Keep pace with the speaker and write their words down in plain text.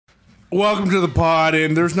Welcome to the pod,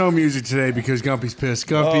 and there's no music today because Gumpy's pissed.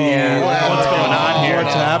 Gumpy, What's going on here?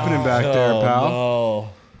 What's happening back there, pal? No.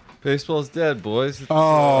 Baseball's dead, boys.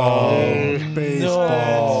 Oh,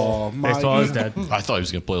 baseball. My- Baseball is dead. I thought he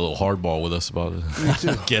was going to play a little hardball with us about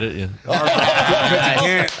it. Get it? Yeah.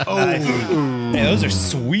 Hey, those are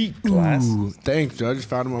sweet glass. Ooh, thanks. I just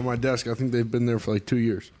found them on my desk. I think they've been there for like 2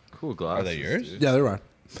 years. Cool glass. Are they yours? Yeah, they're right.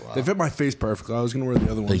 Wow. They fit my face perfectly. I was going to wear the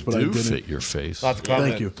other They ones, but I do didn't. fit your face. Not to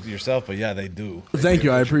comment Thank you. yourself, but yeah, they do. Thank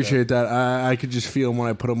you. I appreciate that. I could just feel them when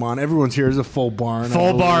I put them on. Everyone's here is a full barn.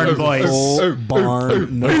 Full barn, boys. Full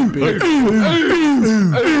barn. No big.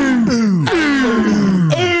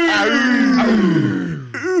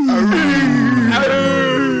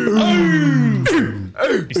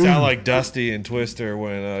 You sound like Dusty and Twister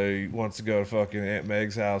when he wants to go to fucking Aunt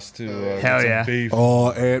Meg's house to Hell get some yeah. beef.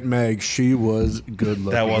 Oh, Aunt Meg, she was good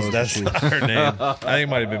looking. That's not her name. I think it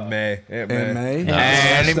might have been May. Aunt May. Aunt May?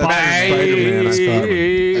 Aunt Spider-Man, I thought.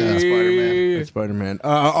 May. Spider-Man. Spider-Man.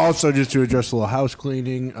 Also, just to address a little house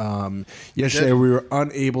cleaning. Yesterday, we were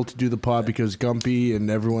unable to do the pod because Gumpy and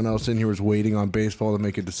everyone else in here was waiting on baseball to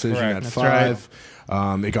make a decision Correct. at That's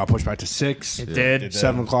 5. It got pushed back to 6. It did.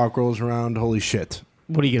 7 o'clock rolls around. Holy shit.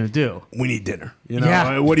 What are you going to do? We need dinner. You know,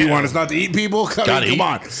 Yeah. What do you want us not to eat, people? Come Gotta eat.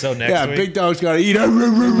 on. So next week? Big dog's got to eat.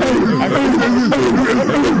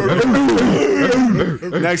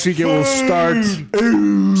 Next week it will start.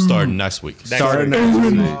 Starting next week. Start next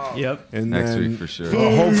week. Yep. And Next then, week for sure.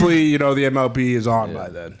 hopefully, the MLB is on by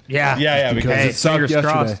then. Yeah. Yeah, Because Hey, it sucked fingers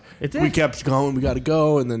yesterday. crossed. It did. We kept going. We got to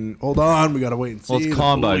go, and then hold on. We got to wait and see. Well, it's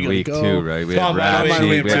Combine We week gotta too, go. right? We had Combine rap week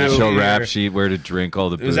sheet. We had to too. show rap sheet where to drink all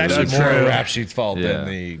the It was booze. actually That's more true. Rap Sheet's fault than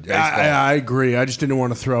the baseball. I agree. I just didn't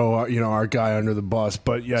want to throw our guy under the bus,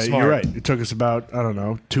 but yeah, Smart. you're right. It took us about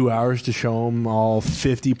 2 hours to show him all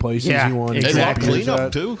 50 places Yeah, he wanted. They to love exactly. visit cleanup,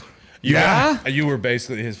 at. too. Yeah. You were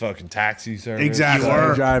basically his fucking taxi service. Exactly. You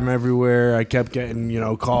were. I drive him everywhere. I kept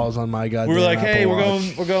getting calls on my goddamn. We were like, hey, Apple we're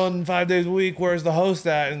Watch. going 5 days a week. Where's the host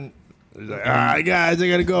at? And He's like, all right, guys, I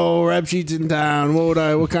gotta go. Rap sheet's in town. What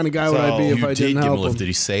kind of guy would I be So if You I did didn't give him help a lift. him? Did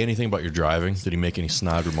he say anything about your driving? Did he make any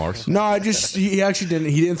snide remarks? No, he actually didn't.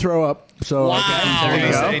 He didn't throw up. So There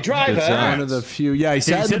you go. Hey, driver. Good sign. one of the few. Yeah, he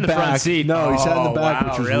sat sit in in the the front back. seat? No, he sat in the Oh, back, wow,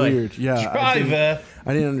 which was really? weird. Yeah, Driver.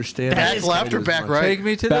 I didn't understand. Back that. left or back right? Take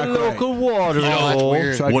me to Back the right. local water. Oh, that's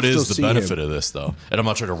weird. So I What could is still the see benefit him. of this, though? And I'm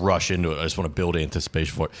not trying to rush into it. I just want to build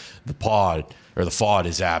anticipation for it. The FOD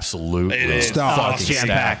is absolutely It is. Stop. It's fucking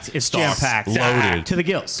jam-packed. stacked. It's Stocked, jam-packed. loaded. To the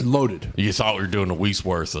gills. Loaded. You thought we were doing a week's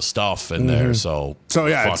worth of stuff in there, so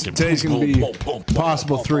fucking today's going to be boom, boom, boom,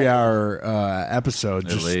 possible boom, boom, 3-hour episode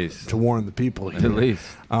just least. to warn the people. At least.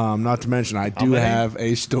 Not to mention, I do many? have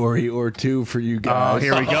a story or two for you Oh, guys.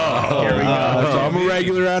 here we go. Here we go. So I'm a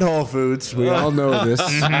regular at Whole Foods. We all know this.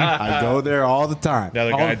 I go there all the time. The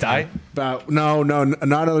other All guy the time. died. No, not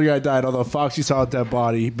another guy died. Although Foxy saw a dead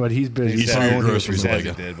body, but he's busy. He so said I your won't hear groceries from him. like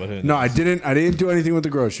Says he did, but who No, knows? I didn't do anything with the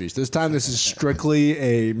groceries. This time, this is strictly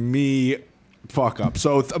a me fuck up.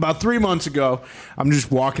 So about 3 months ago, I'm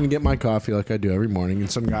just walking to get my coffee like I do every morning, and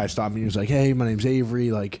some guy stopped me. He was like, "Hey, my name's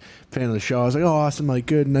Avery. Like, fan of the show." I was like, "Oh, awesome. Like,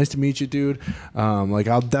 good. Nice to meet you, dude. Like,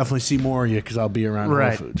 I'll definitely see more of you because I'll be around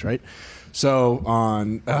Right. Whole Foods, right?" So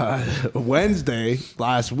on Wednesday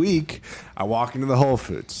last week, I walk into the Whole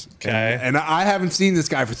Foods. Okay. And I haven't seen this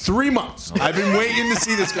guy for 3 months. I've been waiting to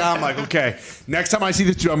see this guy. I'm like, okay, next time I see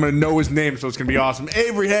this dude, I'm going to know his name, so it's going to be awesome.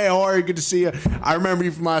 Avery, hey, how are you? Good to see you. I remember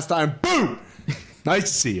you from last time. Boom! Nice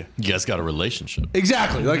to see you. You guys got a relationship.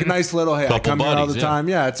 Exactly. Like a nice little, hey, I Couple come here all the buddies, yeah. time.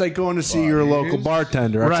 Yeah, it's like going to see your local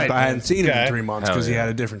bartender. Right. Except I hadn't seen him in Okay. 3 months Hell because he yeah. had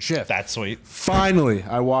a different shift. That's sweet. Finally,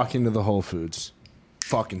 I walk into the Whole Foods.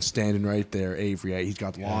 Fucking standing right there, Avery. He's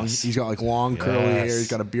got long curly hair. He's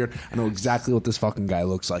got a beard. I know exactly what this fucking guy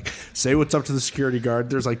looks like. Say what's up to the security guard.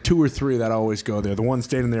 There's like 2 or 3 that always go there. The one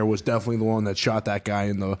standing there was definitely the one that shot that guy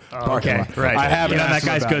in the parking okay. lot. Right. I haven't You're on asked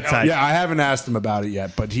that him guy's about good it. side. Yeah, I haven't asked him about it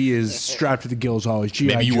yet, but he is strapped to the gills always.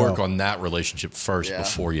 G.I. Maybe you Joe. work on that relationship first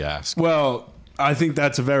before you ask. Well, I think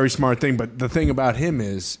that's a very smart thing, but the thing about him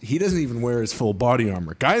is he doesn't even wear his full body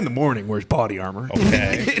armor. Guy in the morning wears body armor.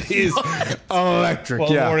 Okay. It is electric.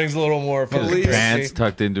 Well, yeah. the morning's a little more Police. fucking Pants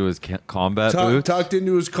tucked into his combat boots. Tucked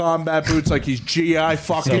into his combat boots like he's G.I.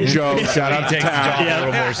 fucking Joe. Shout out to Takes the town. job a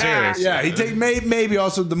little more serious. Yeah, he take maybe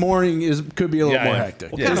also the morning could be a little Yeah, more yeah.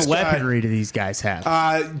 hectic. What kind This of guy, weaponry do these guys have?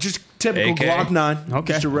 just Typical AK? Glock 9.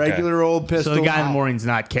 Okay. Just a regular old pistol. So the guy in the morning's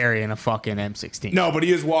not carrying a fucking M16. No, but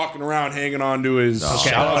he is walking around hanging on to his. Okay.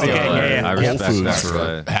 shot. Okay, Yeah, yeah. I Whole respect Foods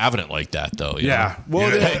that. for having it like that, though. you Yeah. know?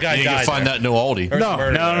 Well, you, they- guy you can died find there. that in New Aldi.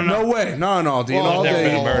 No way. No, all day. Well, all never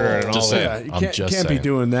been day. murdered and Just all saying. that. Yeah, you I'm can't, just can't be saying.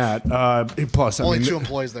 doing that. Plus, I Only mean, 2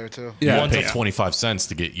 employees there too. yeah, One's yeah. at 25 cents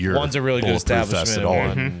to get your One's a really good bulletproof vest establishment. at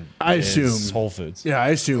all. and I it's assume. Whole Foods. Yeah, I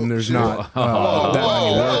assume there's not that many whoa, workers.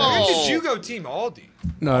 whoa. When did you go Team Aldi?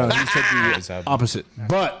 No, he said It's the happening. opposite.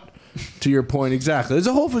 But to your point, exactly. There's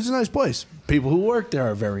a Whole Foods, is a nice place. People who work there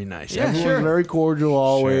are very nice. Yeah, Everyone's sure. very cordial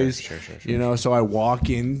always. Sure. You know, so I walk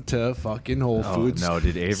into fucking Whole Foods. no,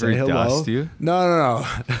 did Avery say hello. dust you? No.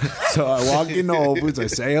 So I walk into Whole Foods. I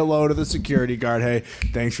say hello to the security guard. Hey,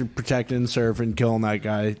 thanks for protecting and serving, killing that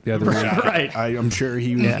guy the other week. Right. I'm sure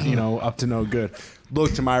he was, up to no good.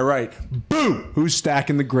 Look to my right. Boom! Who's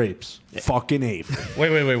stacking the grapes? Fucking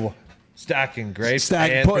Avery. Wait. Stacking grapes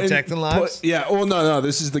Stack, and putting- protecting lives? yeah. Oh no.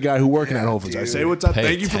 This is the guy who working at Whole Foods. I say what's up. Pay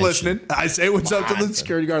Thank you for attention. listening. I say what's up to the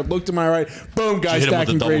security guard. Look to my right. Boom, guy Did you hit him with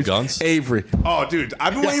stacking the double grapes. guns? Avery. Oh, dude,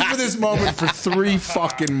 I've been waiting for this moment for 3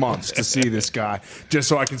 fucking months to see this guy, just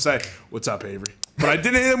so I can say what's up, Avery. But I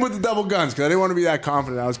didn't hit him with the double guns because I didn't want to be that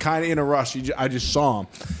confident. I was kind of in a rush. I just saw him.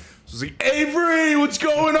 So I was like, Avery, what's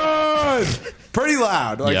going on? Pretty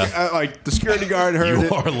loud. Like the security guard heard You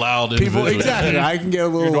it. are loud People, individually. exactly. I can get a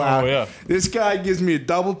little loud. yeah. This guy gives me a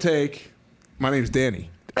double take. My name's Danny.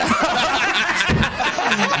 No,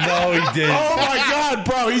 he didn't. Oh my God,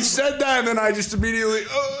 bro. He said that, and then I just immediately.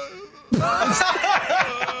 You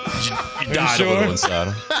died a little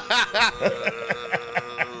inside.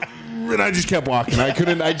 And I just kept walking. I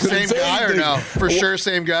couldn't Same say guy or anything. no? For sure,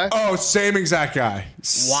 same guy. Oh, same exact guy.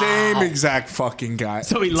 Same exact fucking guy.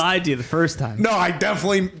 So he lied to you the first time. No, I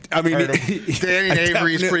definitely. I mean, Danny and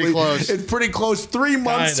Avery is pretty definitely- close. It's pretty close. 3 month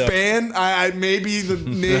Kind of. span. I maybe the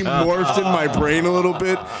name morphed in my brain a little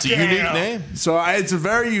bit. It's a unique name. So it's a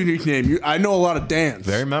very unique name. I know a lot of Dans.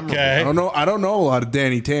 Very memorable. Okay. I don't know a lot of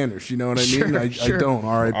Danny Tanners. You know what I mean? Sure. I don't.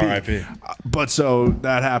 R.I.P. R.I.P. But so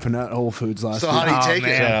that happened at Whole Foods last So week. how do you take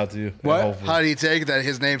man. Shout it? out to you. What? Hopefully. How do you take it that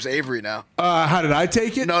his name's Avery now? How did I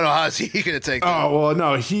take it? No, how's he gonna take that? Oh well,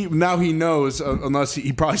 no. He knows unless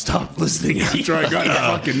he probably stopped listening after I got his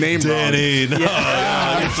fucking name Danny, no,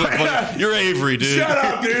 wrong. you're, so funny. You're Avery, dude. Shut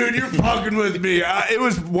up, dude! You're fucking with me. It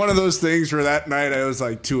was one of those things where that night I was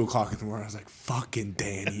like 2:00 in the morning. I was like, "Fucking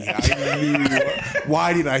Danny!" I knew.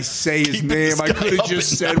 Why did I say his Keep name? this I guy could have up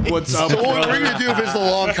just and said, "What's up?" So what bro?" are we gonna do if it's the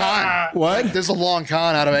long con? What? There's a long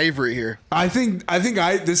con out of Avery here. I think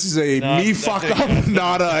this is a No, me that's fuck it. up,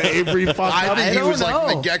 not a Avery fuck I up. think he don't was like from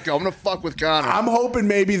know. the get go. I'm gonna fuck with Connor. I'm hoping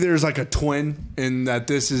maybe there's like a twin in that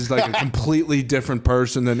this is like a completely different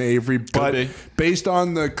person than Avery. But be. based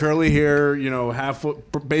on the curly hair, half foot,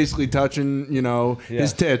 basically touching,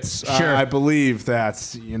 his tits, Sure. I believe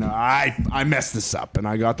that's, I messed this up and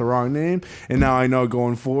I got the wrong name. And now I know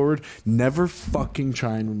going forward, never fucking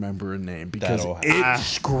try and remember a name because That'll- it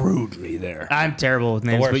screwed me there. I'm terrible with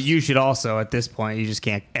names, worst. but you should also, at this point, you just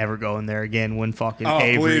can't ever go in there again when fucking Oh,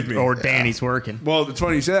 believe me. Avery or Danny's working. Well, it's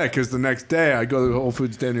funny you say that because the next day I go to Whole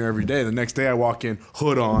Foods dinner every day. The next day I walk in,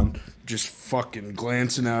 hood on, just fucking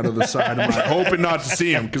glancing out of the side of my, hoping not to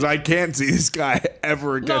see him because I can't see this guy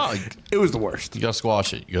ever again. No. It was the worst. You gotta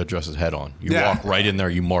squash it. You gotta dress his head on. You Yeah. walk right in there.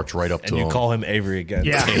 You march right up to And you him. call him Avery again.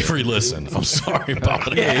 Yeah. Avery, listen. I'm sorry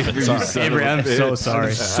about it. Avery, I'm so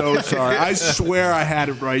sorry. So sorry. I swear I had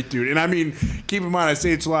it right, dude. And I mean, keep in mind, I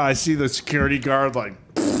say it's loud. I see the security guard like.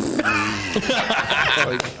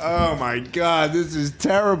 Like, oh my God, this is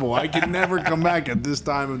terrible. I can never come back at this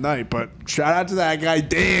time of night. But shout out to that guy,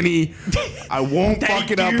 Danny. I won't fuck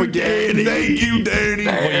it up again. Thank you, Danny.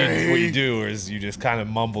 What you do is you just kind of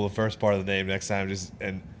mumble the first part of the name next time,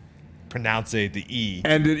 and pronounce the E.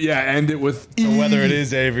 End it with So whether it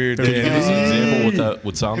is Avery or Can you give us an Danny. example what that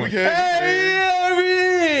would sound like?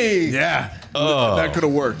 Yeah. Oh. That could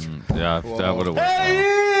have worked. Yeah, that would have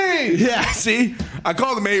worked. Yeah, see? I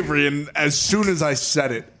called him Avery, and as soon as I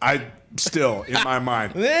said it, I still, in my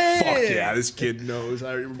mind, fuck yeah, this kid knows.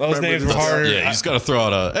 I remember names this. are harder. Yeah, you just gotta throw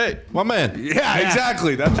out a, hey, my man. Yeah,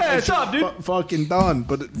 exactly. That's Hey, what's up, dude? Fucking done.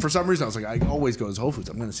 But for some reason, I was like, I always go to Whole Foods.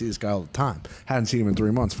 I'm going to see this guy all the time. Hadn't seen him in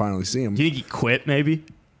 3 months. Finally see him. Do you think he quit, maybe?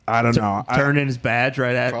 I don't know. Turn in his badge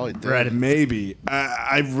right at Probably did. Maybe.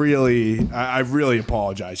 I really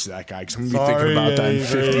apologize to that guy because I'm going to be thinking about that in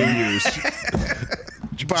 50 years.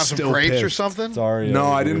 Did you buy him some Still grapes or pissed. something? Sorry. No,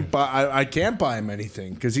 I Avery. didn't buy. I can't buy him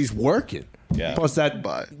anything because he's working. Yeah. Plus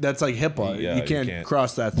But- that's like HIPAA. Yeah, you you can't can't.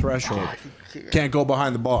 cross that threshold. Can't go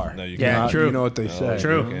behind the bar. No, you Yeah, can't. true. You know what they say.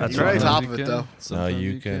 True. you That's You're on right. top of it though. No,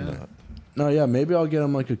 you can. No, yeah, maybe I'll get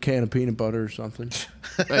him like a can of peanut butter or something.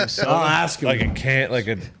 I'll ask him. Like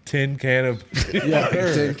a tin can of. Yeah,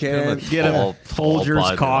 a tin can. Get a Folgers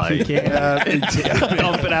Bud coffee Light. can,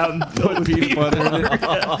 dump it out and Put peanut butter in it.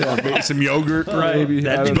 Yeah, maybe some yogurt, maybe.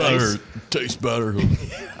 That'd be I don't know. nice. Tastes better.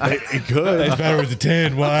 It could. It's better with the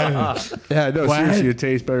tin. Why? Yeah, no, What? seriously, it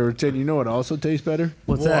tastes better with tin. You know what also tastes better?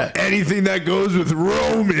 What's that? Anything that goes with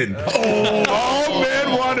Roman. All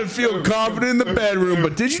men want to feel confident in the bedroom,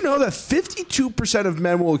 but did you know that 52% of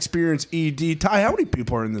men will experience ED? Ty, how many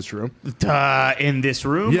people are in this room? In this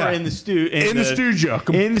room Yeah. or in the studio? In the studio.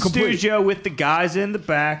 In the Complete. studio with the guys in the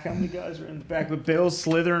back. How many guys are in the back? With Bill's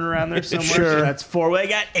slithering around there somewhere. Sure. So that's 4. Well, they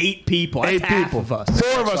got 8 people. That's 8 half people. of us.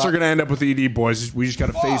 4 of us are going to end up with ED, boys. We just got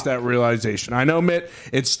to face that realization. I know, Mitt,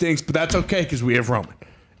 it stinks, but that's okay because we have Roman.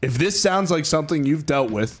 If this sounds like something you've dealt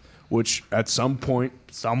with, which at some point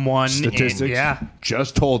Someone. statistics Yeah.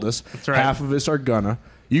 just told us right. half of us are gonna.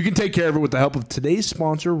 You can take care of it with the help of today's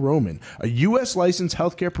sponsor, Roman. A U.S. licensed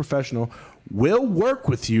healthcare professional will work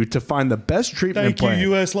with you to find the best treatment Thank you, plan.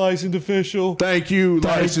 U.S. licensed official. Thank you,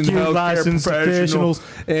 licensed you, healthcare licensed professionals.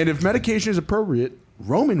 officials. And if medication is appropriate,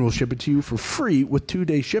 Roman will ship it to you for free with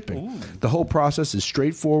 2-day shipping. The whole process is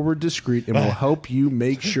straightforward, discreet, and will help you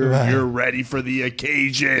make sure you're ready for the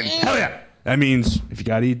occasion. Hell yeah! That means if you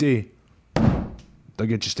got ED, they'll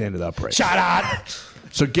get you standing upright. Shut up.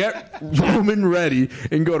 So get Roman ready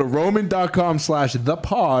and go to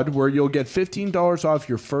roman.com/thepod where you'll get $15 off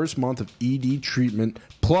your first month of ED treatment.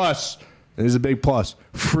 Plus, and there's a big plus,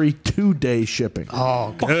 free 2-day shipping.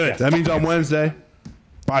 Oh, Good. That means on Wednesday,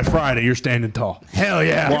 by Friday, you're standing tall. hell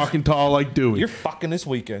yeah. Walking tall like Dewey. You're fucking this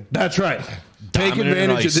weekend. That's right. Take Diamond in an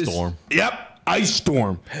advantage of ice this. storm. Yep. Ice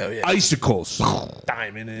storm. Hell yeah. Icicles.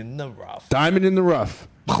 Diamond in the rough. Diamond in the rough.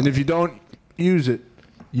 And if you don't use it,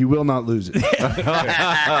 you will not lose it. Take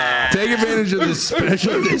advantage of this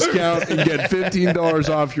special discount and get $15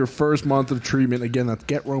 off your first month of treatment. Again, that's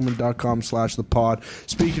getroman.com/thepod.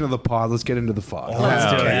 Speaking of the pod, let's get into the pod. Let's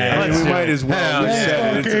do it. I mean, Let's we do might it. as well. We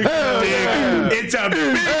said it. It's a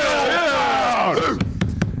big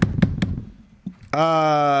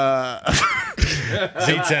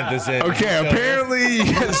Zeke sent this in. Okay, apparently,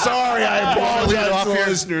 sorry, I apologize off to the here.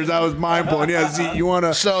 listeners. That was mind blowing. Yeah, Z, you want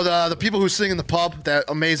to? So the people who sing in the pub, that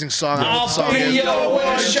amazing song. I don't know what the song is. your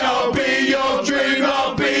wish, I'll be your dream,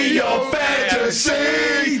 I'll be your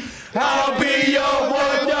fantasy. I'll be your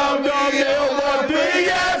one, I'll be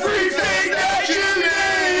everything that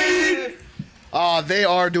you need. They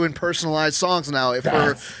are doing personalized songs now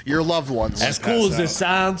for your loved ones. As cool as this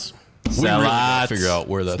sounds, We really gotta figure out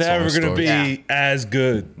where that it's never song going to starts. be as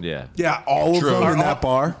good. Yeah. Yeah, all of them in that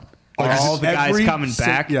bar. All the guys every coming si-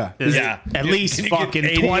 back. yeah. Yeah. At Can least you get fucking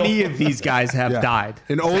 80 20 of these guys have Yeah. died.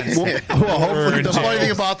 An old, well, hopefully, The funny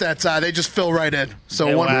thing about that, they just fill right in. So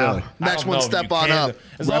Yeah, one wow. next I don't one know if step you on can. up.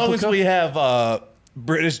 As long as we have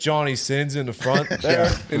British Johnny Sins in the front there.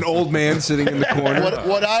 an old man sitting in the corner.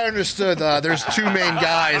 What I understood, there's 2 main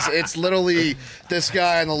guys. It's literally this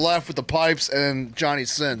guy on the left with the pipes and Johnny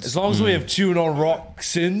Sins. As long as we have Tune on Rock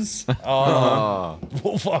Sins,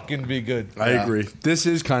 we'll fucking be good. I agree. This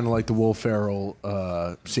is kind of like the Will Ferrell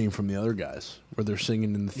scene from the other guys, where they're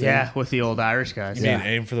singing in the thing. Yeah, with the old Irish guys. You mean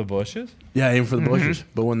Aim for the Bushes? Yeah, aim for the bushes.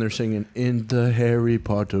 But when they're singing in the Harry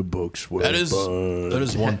Potter books, That is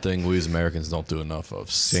one thing we as Americans don't do enough of,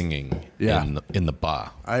 singing Yeah. in the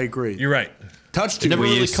bar. I agree. You're right. Touch It to never We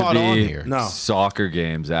really used to caught on be here. No. soccer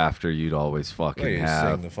games after you'd always fucking Well, you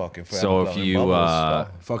have. sing the fucking So if Forever you Bubbles stuff.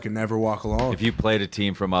 fucking never walk alone. if you played a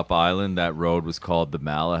team from Up Island, that road was called the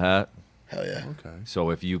Malahat. Hell yeah.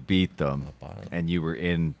 So if you beat them and you were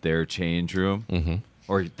in their change room,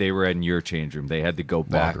 or they were in your change room, they had to go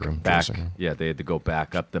back. room, back. dressing room. Yeah, they had to go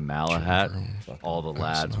back up the Malahat. All the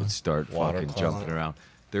lads would start fucking jumping around.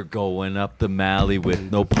 They're going up the Mally with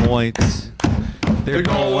no points. They're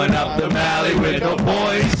going up the Mally with no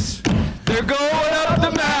points. They're going up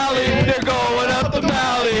the Mally. They're going up the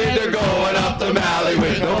Mally. They're going up the Mally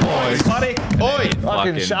with no points. Buddy.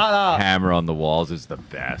 Fucking shut up. hammer on the walls is the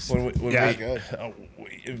best. When Yeah.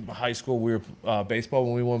 in high school, we were baseball.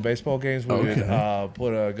 When we won baseball games, we would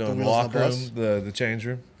put a go in the wheels on locker the room, the change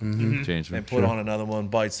room, Change room. and put on another one,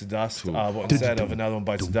 Bites the Dust. Instead of another one,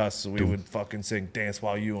 Bites the Dust, so we would fucking sing "Dance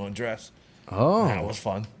While You Undress." oh, That was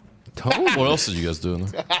fun. What else did you guys do in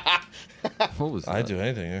there? What was that? I'd do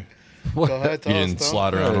anything here. Go ahead, You tell us, didn't Tom.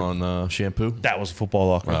 slide around on shampoo? That was a football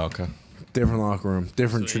locker room. Oh, okay. different locker room,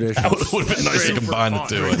 different traditions. Would have been nice to combine the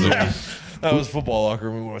two. I think. That was football locker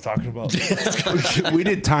room we were talking about. We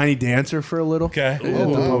did Tiny Dancer for a little. Okay. At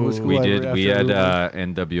the public school We every did. We had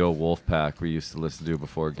afternoon. NWO Wolfpack. We used to listen to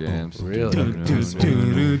before games.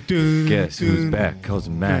 really? Guess who's back?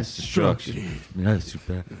 Causing mass destruction.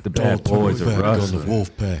 The bad boys are rustling.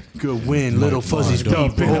 Wolfpack. Good win, Little Fuzzy's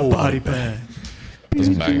body bag.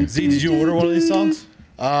 Z, did you order one of these songs?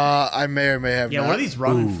 I may or may have Yeah, not. what are these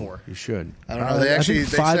running for? You should. I don't know. They actually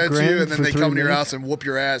think they $5 send it to you, grand and then for they 3 come to your minutes. house and whoop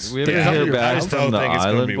your ass. We ever I hear back just from don't the think it's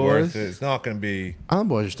going to Island be worth Boys? it. It's not going to be. Island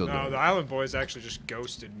Boys are still No, doing the it. Island Boys actually just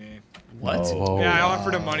ghosted me. What? Oh, Yeah, I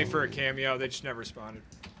offered them money for a cameo. They just never responded.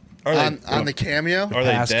 Are they, On the cameo? are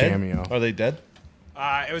they Past dead? cameo. Are they dead?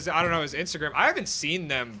 It was I don't know. It was Instagram. I haven't seen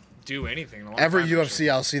them do anything in a long Every time, UFC,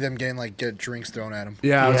 I'll see them get drinks thrown at them.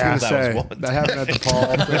 Yeah, I was Yeah. gonna That say was one. that happened at the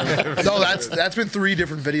Paul. No, that's been 3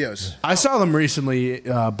 different videos. I saw them recently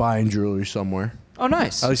buying jewelry somewhere. Oh,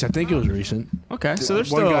 nice. At least I think it was recent. Okay, so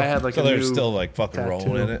there's One still. guy had like So a they're new still like fucking tattoo.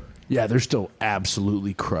 rolling in it. Yeah, they're still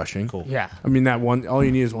absolutely crushing. Cool. Yeah. I mean, that one. All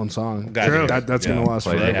you need is one song. True. That's gonna last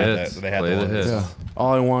Play the They forever. had hits. that- they had Play the the ones. hits. Yeah.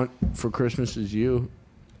 All I want for Christmas is you.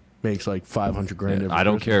 Makes like 500 grand. every I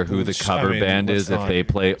don't Christmas. care who the cover I mean, band let's is. If not- they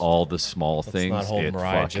play all the small Let's things, not hold it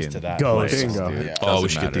Mariah fucking just to that. goes. place. Bingo. dude. Yeah. Oh, Doesn't we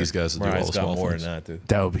should get matter. these guys to do all Mariah's the got small more things. than that, dude.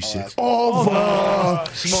 That would be sick. that's- All the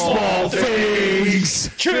small things.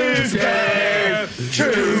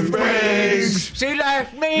 Truth brings. She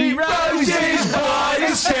left me Roses by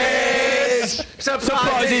the stairs.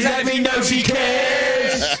 surprises, let me know she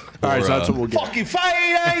cares. All right, so that's what we'll get. Fucking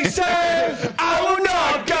Friday, sir. I will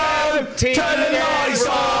not go. Turn the lights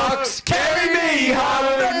off. Carry me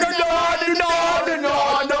home.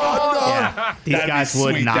 Yeah, these guys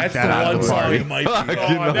would Sweet. knock That's that the out one of the song party. we might be.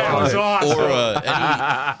 Oh, that was awesome.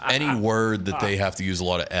 Or any word that they have to use a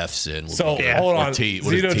lot of F's in. So Or hold on, T.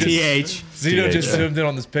 What is Zito T? TH. Zito just zoomed in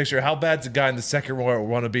on this picture. How bad's the guy in the second row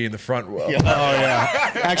want to be in the front row? Oh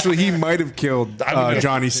yeah. Actually, he might have killed I'm gonna-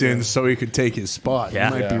 Johnny Sins so he could take his spot.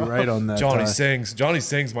 Yeah. You might be right on that. Johnny Ty. Sings. Johnny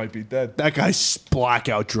Sings might be dead. That guy's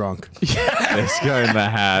blackout drunk. This guy in the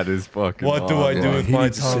hat is fucking. What do I do yeah, with he my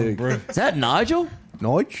needs a tongue, cig. bro? Is that Nigel?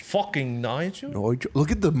 Nige? Fucking Nigel? Nige?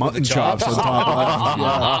 Look at the mutton chops. chops on top.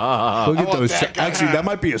 Yeah. Look at those. Actually, that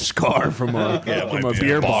might be a scar from a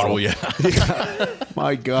beer bottle. Yeah.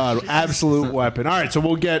 My God, absolute weapon. All right, so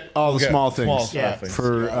we'll get all the Okay, small things small things.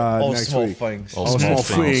 for All next small week. things. All small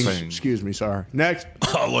things. things. Excuse me, sorry. Next.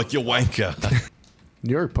 Oh, like your wanker.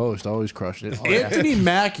 New York Post always crushed it. Anthony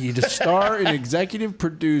Mackie to star in executive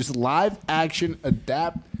produced live action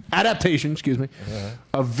adaptation,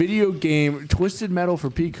 of video game Twisted Metal for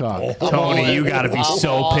Peacock. Tony, you got to be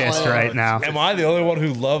so pissed right now. Am I the only one who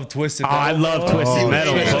loved Twisted Metal? I love Twisted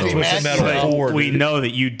Metal. Twisted Metal But 4. we dude. know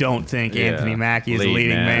that you don't think Yeah. Anthony Mackie is a Lead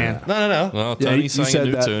leading man. man. No. Well, Yeah, Tony you sang said a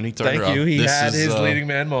new that. tune. He turned Thank around. you. He This had is, his leading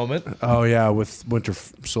man moment. Oh yeah, with Winter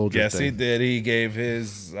Soldier. Yes, thing. he did. He gave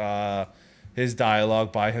his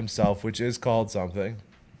dialogue by himself, which is called something.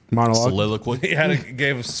 Monologue soliloquy.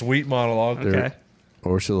 Gave a sweet monologue. Okay.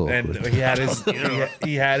 or soliloquy. And he had his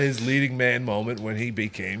he had his leading man moment when he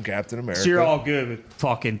became Captain America. So you're all good with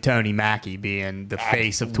fucking Tony Mackie being the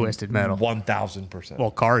face of Twisted Metal. 1000%.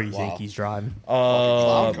 What car do you think he's driving?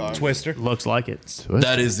 Twister. Looks like it.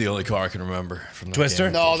 That is the only car I can remember from the Twister?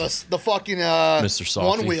 game. No, the fucking Mr. Softy.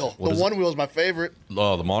 one wheel. What The is one wheel is my favorite.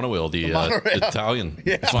 Oh, the monorail, the monorail. Italian.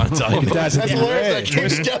 It's not Italian. That's That's hilarious. That came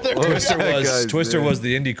together. Twister was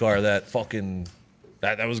the Indy car that fucking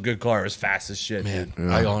that was a good car. It was fast as shit. Man, dude.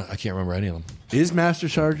 I can't remember any of them. Is Master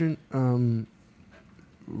Sergeant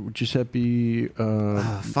Giuseppe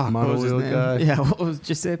monowheel guy? Yeah, what was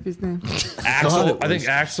Giuseppe's name? Axel, I think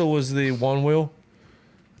Axel was the one wheel.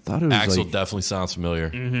 I thought it was Axel like, definitely sounds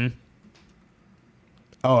familiar.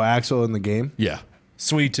 oh, Axel in the game. Yeah.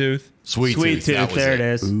 Sweet Tooth. Sweet Sweet that Tooth. was There it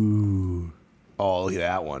is. Oh, look at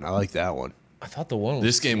that one. I like that one. I thought the one was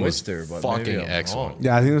This game was Twister, but fucking maybe I'm excellent. wrong.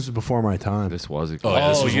 Yeah, I think this was before my time. This was a Oh, yeah,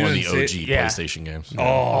 this Oh, was you one of the didn't OG see- yeah. PlayStation games.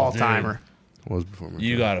 All timer. It was before my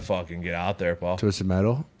You time. gotta fucking get out there, Paul. Twisted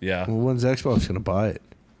Metal. Yeah. Well, when's Xbox gonna buy it?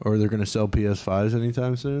 Or they're gonna sell PS5s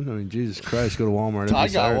anytime soon? I mean, Jesus Christ, go to Walmart. every I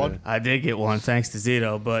got Saturday. one. I did get one thanks to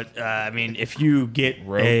Zito, but I mean, if you get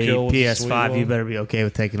Roadkill was a a sweet PS5, you one. better be okay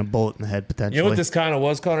with taking a bullet in the head potentially. You know what this kind of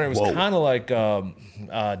was, Connor? It was kind of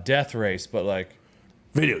like Death Race, but like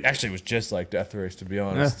Video. actually it was just like Death Race, to be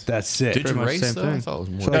honest. That's sick. Did you much race same though? I thing. thought it was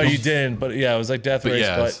more. So- No, you didn't, but yeah, it was like Death But Race,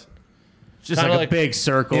 yeah, but it's- just kinda like a like- big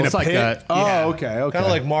circle. In It's a like pit? a Oh, okay. kind of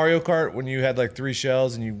like Mario Kart when you had like 3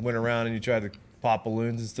 shells and you went around and you tried to pop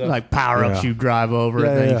balloons and stuff. like power ups. Yeah. You drive over Yeah,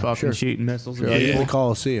 and then yeah, you fucking sure. shooting missiles. Like in the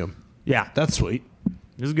Coliseum. Yeah. That's sweet.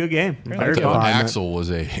 It was a good game. I Very tell you, fun. Axel was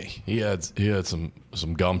he had some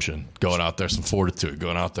gumption going out there, some fortitude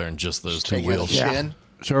going out there, and just those two Taking out wheels. the chin.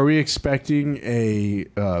 So are we expecting a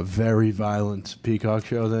very violent Peacock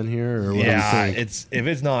show then here? Or what do you Yeah, think? if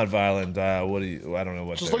it's not violent, what do you? I don't know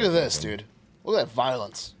what. Just they're look at this, talking. dude. Look at that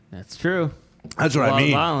violence. That's true. That's A what lot I of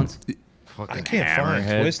mean. violence. I can't find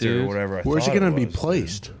Hammerhead, Twister dude. or whatever. Where's it going going to be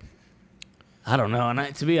placed? I don't know.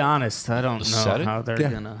 And to be honest, I don't know setting? how they're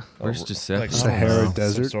Yeah. gonna. Where's Giuseppe? Like Sahara some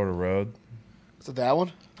Desert. sort of road. Is it that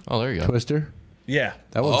one? Oh, there you go. Twister? Yeah.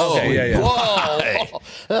 That was Oh, Okay, yeah. Whoa!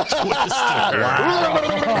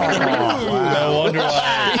 No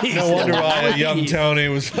wonder why young Tony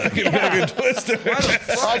was fucking big Twister.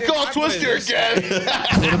 I call Twister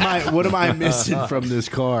again. What am I missing from this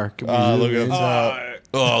car? Can we zoom Look in? at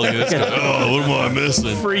Oh, look at this guy. Oh, what am I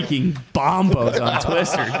missing? Freaking bombos on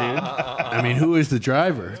Twister, dude. I mean, who is the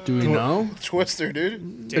driver? Do we know? Twister,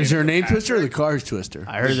 dude. Is her name Twister or the car's Twister?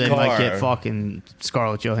 I heard they might car. get fucking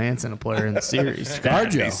Scarlett Johansson a player in the series.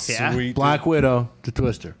 ScarJo. Yeah. Sweet. Black Widow to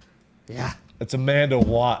Twister. Yeah. It's Amanda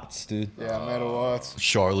Watts, dude. Yeah, man, Watts.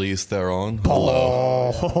 Charlize Theron.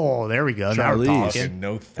 Oh, there we go. Now we're Charlize. talking. Fucking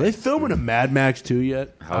no Are they thanks. filming a Mad Max 2 yet?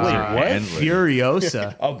 Wait, what?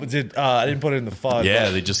 Furiosa. Oh, but I didn't put it in the fog. Yeah,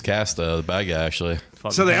 they just cast the bad guy, actually.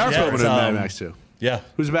 So they are Yeah, filming it's, a Mad um, Max 2. Yeah.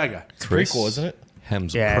 Who's the bad guy? It's a prequel, isn't it?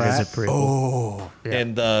 Hemsworth. Yeah, it is a prequel. Oh.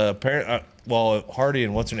 And apparently, well, Hardy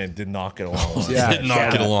and what's her name did not get along. Yeah. Did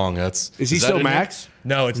not get along. That's Is he that still in here? Max?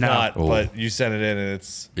 No, it's No. not. Oh. But you sent it in, and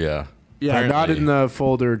it's Yeah. Yeah, not Apparently. in the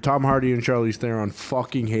folder. Tom Hardy and Charlize Theron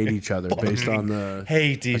fucking hate each other based on the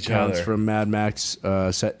hate each accounts other. from Mad Max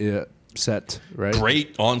set, right?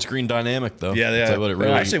 Great on-screen dynamic, though. Yeah, I'll yeah. tell you what, it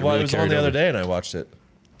really, Actually, well, really it was on carried the other over. day, and I watched it.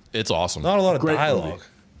 It's awesome. Not a lot of Great dialogue. movie.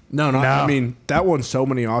 No, No. I mean, that won so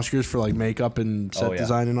many Oscars for like makeup and set Oh, yeah.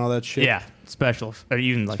 design and all that shit. Yeah, or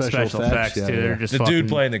even like Special special effects, effects, yeah, too. yeah. They're just The fucking, dude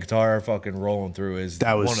playing the guitar, fucking rolling through, is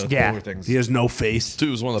That was- one of the yeah. cooler things. He has no face. Dude,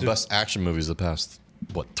 it was one of the best action movies of the past,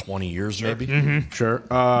 20 years maybe? Sure.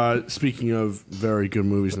 Speaking of very good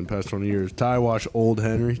movies in the past 20 years, Ty watched Old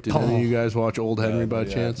Henry. Did any of you guys watch Old Henry by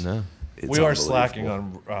chance? No. It's We are unbelievable. slacking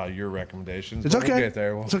on your recommendations. It's but okay. We'll get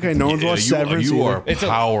there. It's okay. No one's watched Severance. You either. are It's a-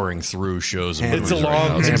 powering through shows and It's a movies right now.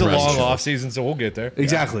 long, It's it's a long impressive. off season, so we'll get there.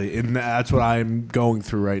 Exactly, and that's what I'm going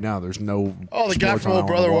through right now. There's no. Oh, the guy sports from on I Old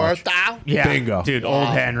Brother wanna Where watch. Art Thou? Yeah, Bingo. dude. Old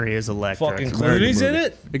Henry is electric. Fucking Very good Clooney's in movie.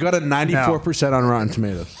 it. It got a 94% on Rotten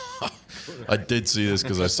Tomatoes. I did see this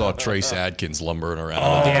because I saw Trace Adkins lumbering around.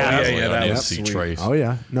 yeah, I was yeah, like, that I need to was see sweet. Trace. Oh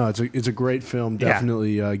yeah, no, it's a great film. Yeah.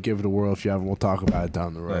 Definitely give it a whirl if you haven't. We'll talk about it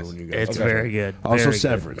down the road Nice. when you guys. It's Okay. very good. Also, Very good.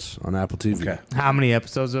 Severance on Apple TV. Okay. How many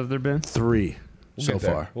episodes have there been? 3 We'll so get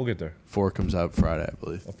there. far. We'll get there. 4 comes out Friday, I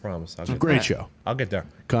believe. I promise. I'll It's a get great there. show. I'll get there.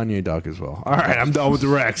 Kanye Doc as well. All right, I'm done with the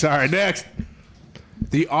Rex. All right, next.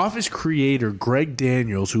 The Office creator Greg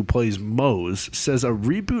Daniels, who plays Mose, says a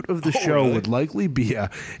reboot of the show really? would likely be an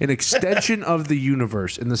extension of the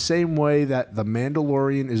universe in the same way that The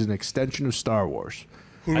Mandalorian is an extension of Star Wars.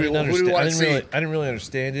 Who I do we didn't, want to see? I didn't really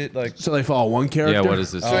understand it. Like, So they follow one character. Yeah, what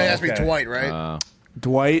is this? So it has to be okay. Dwight, right?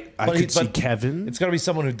 Dwight, I But he- could see but Kevin. it's got to be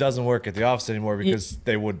someone who doesn't work at the office anymore because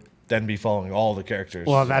they would then be following all the characters.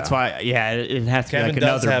 Well, that's why. Yeah, it has to Kevin be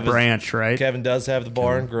does like have another his- branch, right? Kevin does have the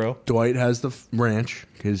bar and grill. Dwight has the ranch,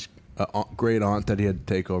 his great aunt that he had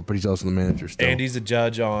to take over, but he's also the manager still. Andy's a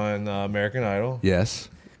judge on American Idol. Yes.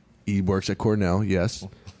 He works at Cornell, yes.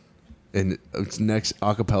 And it's next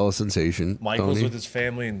acapella sensation. Michael's Tony. with his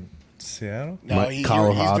family in Seattle. No, he's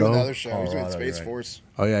Colorado? doing another show. He's doing Colorado, Space right. Force.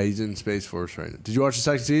 Oh, yeah, he's in Space Force right now. Did you watch the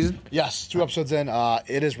second season? Yes, 2 episodes in.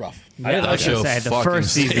 It is rough. I didn't I was like gonna show say the fucking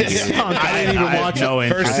first season. I didn't even have watch no it.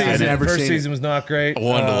 interest First in season, it. never first seen season was not great. I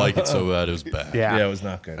wanted to like it so bad it was bad. Yeah. Yeah, it was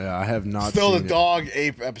not good. Yeah, I have not Still, seen the it. dog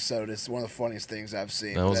ape episode is one of the funniest things I've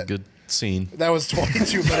seen. That was a good scene. That was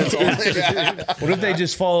 22 minutes only. What if they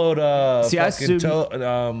just followed See, I fucking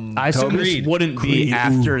assume- I assume Creed? this wouldn't Creed, be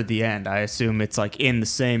after the end. I assume it's like in the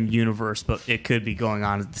same universe, but it could be going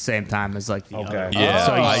on at the same time as like the Okay. other. Yeah,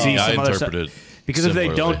 So you I see some other interpreted stuff. Because if they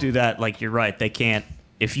similarly. don't do that, like you're right, they can't.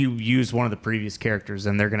 If you use one of the previous characters,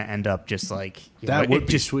 then they're going to end up just like That would it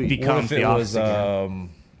be just sweet. What becomes if the it office was again.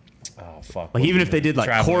 fuck. Like, even if they did, like,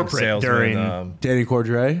 Traveling corporate salesman, during- Danny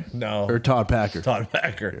Cordray? No. Or Todd Packer? Todd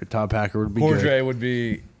Packer. Todd Packer would be good. Cordray would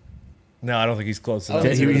be. No, I don't think he's close enough.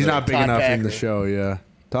 think He's not big Todd enough in the Packer. show, yeah.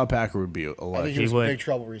 Todd Packer would be a I think lot. he He was would. in big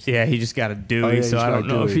trouble recently. Yeah, he just got a Dewey, Oh, yeah, so he's I got don't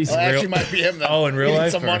know if Dewey. he's. Well, actually, might be him. Though. Oh, in real He needs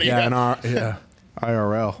life, some or- money. Yeah,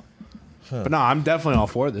 IRL. But no, I'm definitely all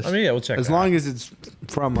for this. I mean, yeah, we'll check As that long out. as it's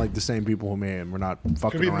from like the same people who made it, and we're not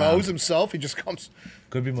fucking Could be around. Mose himself. He just comes.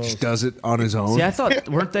 Could be most. Just does it on his own. See, I thought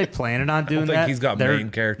weren't they planning on doing think that? he's got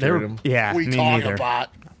main character they're- in him. Yeah, We me talk neither. about.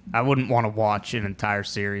 I wouldn't want to watch an entire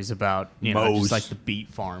series about Moe's. just like the beet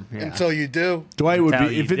farm. Yeah. Until you do. Dwight would That's how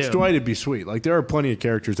be if you it's do. Dwight, it'd be sweet. Like there are plenty of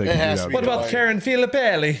characters that It can has do to that. be What about Karen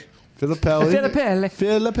Filippelli?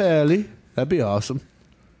 Filippelli. That'd be awesome.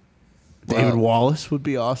 David Wallace would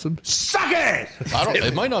be awesome. Suck it!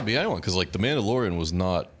 It might not be anyone because like the Mandalorian was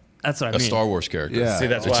not That's what I a mean. Star Wars character. Yeah. See,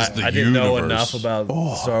 that's It's why just the I didn't know universe. enough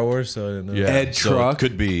about Star Wars, so I didn't know. Yeah. Ed so Truck. it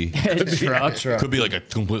could be Truck. could be like a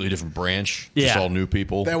completely different branch. Just Yeah. all new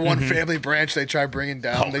people. That one family branch they try bringing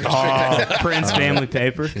down. They just picked that down. Prince Family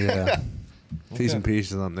Paper. Yeah. Piece and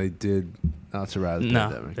pieces of them. They did not survive the No,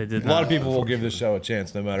 pandemic. they did A lot not. of people will give this show a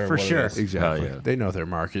chance, no matter For what sure. it is. Exactly. Hell yeah. They know their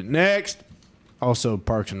market. Next. Also,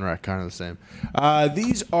 Parks and Rec, kind of the same.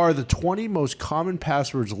 These are the 20 most common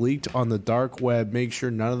passwords leaked on the dark web. Make sure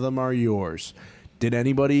none of them are yours. Did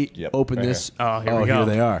anybody Yep, open right this? here. Oh, here we go. Here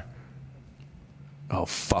they are. Oh,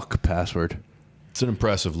 fuck, password. It's an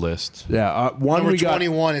impressive list. Yeah, one Number we got.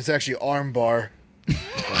 21 is actually armbar.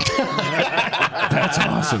 That's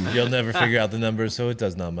awesome. You'll never figure out the numbers, so it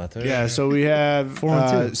does not matter. Yeah, so we have 4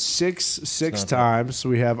 and 2. six times. So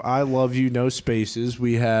we have I love you, no spaces.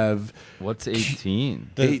 We have What's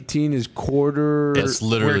 18? 18 is quarter. It's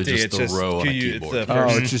literally QWERTY, just it's the just row on a Q- it's keyboard. the Oh,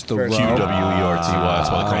 first- it's just the first- row. QWERTY. That's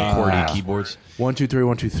why they call them QWERTY keyboards. 1, 2, 3,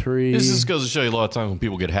 1, 2, 3. This just goes to show you a lot of times when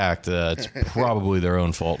people get hacked, it's probably their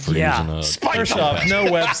own fault for Yeah. using a. First off, no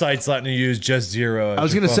website's letting you use just 0 as I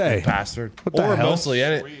was your gonna fucking say, password. what the Or hell? mostly,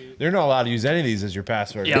 they're not allowed to use any of these as your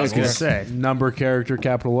password. Yeah, I was anymore. gonna say. Number, character,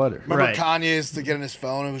 capital letter. Remember Right. Kanye's to get on his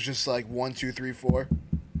phone? It was just like 1, 2, 3, 4.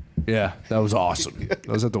 Yeah, that was awesome. That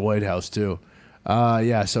was at the White House too.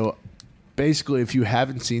 Yeah, so basically, if you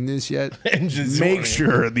haven't seen this yet, And just make join.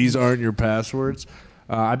 sure these aren't your passwords.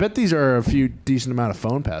 I bet these are a few decent amount of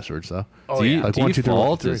phone passwords though. Oh, yeah. Like 1, 2, 3, 1,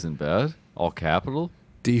 Default 2, 3. isn't bad. All capital.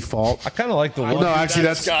 Default. I kind of like the one. No, actually,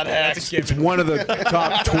 that's Got hacked. it's one of the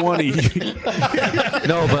top 20.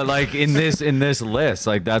 No, but like in this list,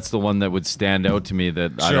 like that's the one that would stand out to me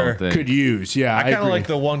that I Sure. don't think. Could use. Yeah, I kind agree. of like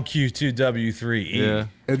the 1Q2W3E. Yeah.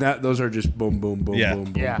 And those are just boom, boom, boom, Yeah. boom,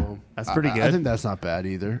 boom, Yeah, boom. that's pretty I good. think that's not bad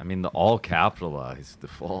either. I mean, the all capitalized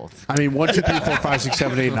default. I mean, 1, 2, 3, 4, 5, 6,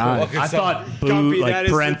 7, 8, 9. I thought Gumpy, that like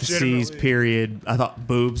is parentheses, legitimately- period. I thought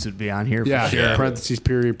boobs would be on here. Yeah, for sure. parentheses,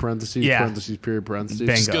 period, parentheses, Yeah. parentheses, period, parentheses.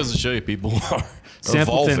 Bingo. Just goes to show you people are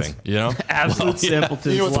Simpletons. evolving. You know, Absolute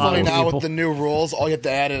simpletons. You know what's a lot funny of now people. with the new rules? All you have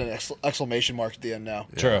to add in an exclamation mark at the end now.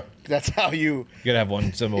 True. That's how you. You gotta have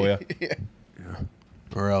one symbol, yeah.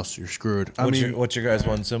 Or else you're screwed. What's your guys'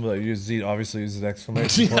 one symbol? You use Z, obviously use an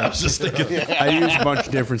exclamation I point. was just thinking. I use a bunch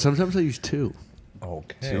of different. Sometimes I use 2.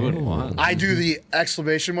 Okay. 2 and 1. I do the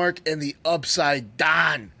exclamation mark and the upside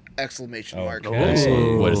down exclamation mark.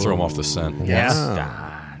 Okay. Way to throw them off the scent.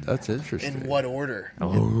 Yeah. That's interesting. In what order?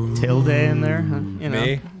 Tilde in there. Huh? You know.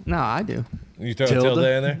 Me? No, I do. You throw Tilde? a tilde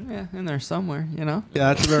in there? Yeah, in there somewhere. You know.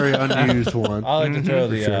 Yeah, that's a very unused one. I like to throw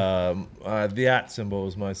the at symbol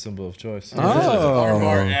is my symbol of choice.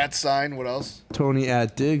 Armbar at sign. What else? Tony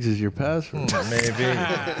at Diggs is your password. Maybe.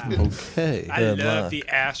 Okay. I Good love luck. the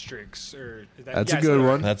asterisks. Or That's a good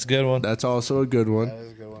one. That's a good one. That's also a good one. That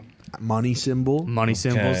is a good one. Money symbol. Money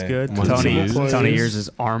symbol's Okay. good. Money Tony symbol Tony plays. yours is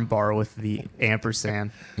armbar with the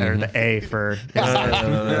ampersand or the A for. Is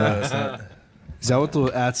that what the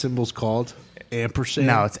at symbol's called? Ampersand?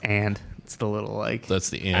 No, it's and. It's the little like. That's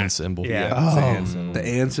the and symbol. Yeah. Oh, the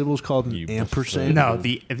and symbol's called an You ampersand? No,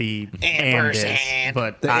 the and is,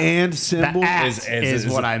 but The I- and the symbol? at Is- is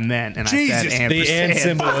what I meant, and Jesus, I said The and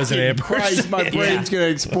symbol is an Christ, ampersand. my brain's going to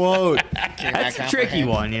explode. That's a tricky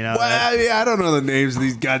one, you know. Well, I mean, I don't know the names of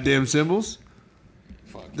these goddamn symbols.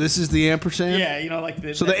 This is the ampersand? Yeah, you know, like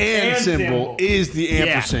the. So the and symbol is the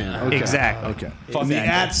ampersand. Yeah, okay. exactly. Okay. And the Exactly.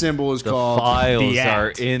 at symbol is The called. files the are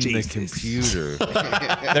at. in Jesus. the computer.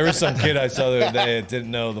 There was some kid I saw the other day that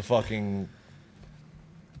didn't know the fucking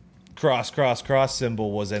cross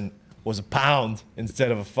symbol was a pound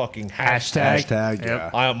instead of a fucking hashtag. Hashtag,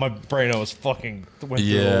 Yep. yeah. My brain almost fucking went through the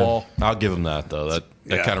Yeah, wall. I'll give them that though. That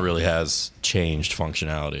Yeah. kind of really has changed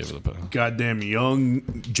functionality over the past. Goddamn young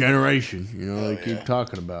generation, you know, they keep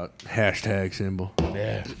talking about hashtag symbol.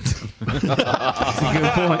 Yeah.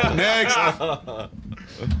 Good point. Next.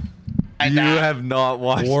 You have not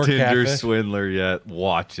watched War Tinder Catfish? Swindler yet.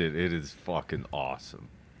 Watch it. It is fucking awesome.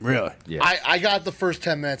 Really? Yeah. I got the first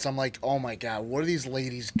 10 minutes. I'm like, oh my God, what are these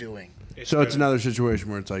ladies doing? So it's another situation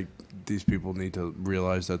where it's like these people need to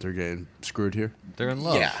realize that they're getting screwed here. They're in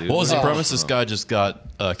love, Yeah. dude. What was the Oh. premise? This guy just got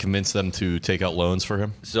convinced them to take out loans for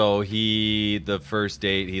him. So the first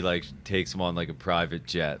date, he like takes him on like a private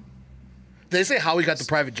jet. Did they say how he got the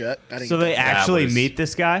private jet? I didn't So get they that. actually was- meet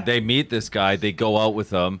this guy. They meet this guy. They go out with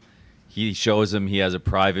him. He shows him he has a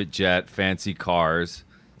private jet, fancy cars.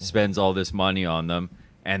 spends all this money on them,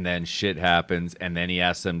 and then shit happens, and then he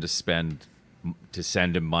asks them to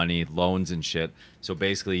send him money, loans and shit. So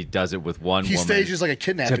basically, he does it with one He woman. stages like a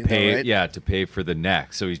kidnapping, to pay, though, right? yeah, to pay for the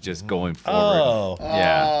next. So he's just going forward. Oh.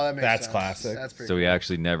 yeah. that makes That's sense. classic. That's pretty So he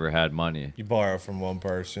actually never had money. You borrow from one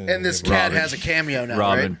person. And this cat has a cameo now,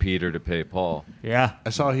 Robbing right? Peter to pay Paul. Yeah.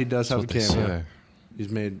 I saw he does have a what they cameo. say. He's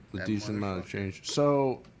made a decent amount of change.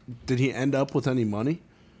 So, did he end up with any money?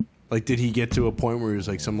 Like, did he get to a point where he was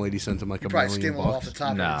like, some lady sent him like You $1 probably million skim one off the bucks?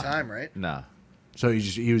 top Nah. every time, right? Nah. So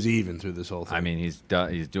he was even through this whole thing. I mean, he's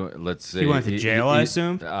done. He's doing. Let's say He went to jail, I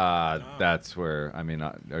assume? That's where. I mean,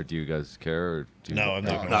 or do you guys care? Or do you No, I'm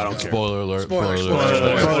not. I don't care. Spoiler alert. Spoiler,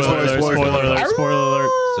 Spoiler alert.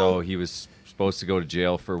 So he was supposed to go to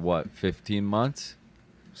jail for what? 15 months.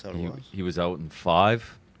 So it was. He was out in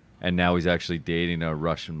 5, and now he's actually dating a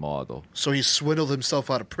Russian model. So he swindled himself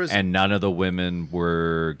out of prison. And none of the women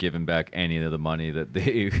were giving back any of the money that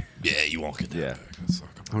they. Yeah, you won't get that Yeah. back. That's not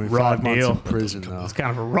I mean, Raw 5 months deal. in prison, though. It's kind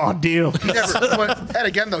of a raw deal. he never, but, and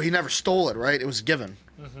again, though, he never stole it, right? It was given.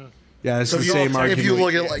 Yeah, it's So the if you, same argument. if you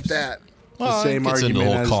look at it like that, the same gets into argument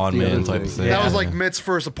old as con the man other type thing. thing. that was like Mitt's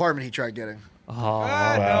first apartment he tried getting. No,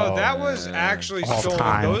 that was actually stolen.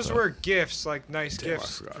 time. Those were gifts, like nice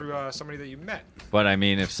gifts for somebody that you met. But I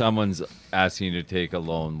mean, if someone's asking you to take a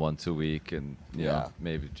loan once a week, and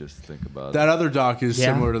maybe just think about That other doc is Yeah.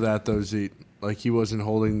 similar to that, though, Zeke. Like, he wasn't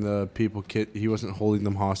holding the people he wasn't holding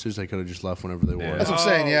them hostage. They could have just left whenever they wanted. That's what I'm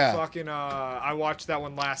saying, yeah. Fucking, I watched that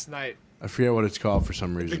one last night. I forget what it's called for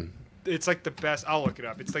some reason. It's like the best. I'll look it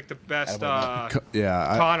up. It's like the best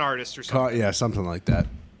Yeah, con artist or something. yeah, something like that.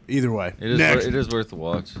 Either way, it. Next. It is worth a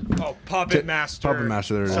watch. Oh, Puppet Master. Puppet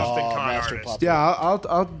Master, there it is. Something Oh, con Master artist. Puppet. Yeah,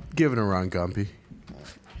 I'll give it a run, Gumpy.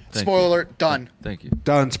 Thank Spoiler you. alert, done. Thank you.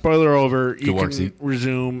 Done. Spoiler over. You work, can Zeke.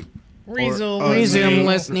 resume. Resume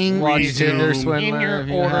listening. Resume. Swindler, if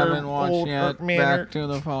you haven't watched yet, back to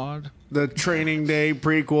the pod. The Training Day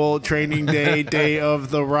prequel, Training Day, Day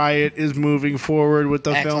of the Riot, is moving forward with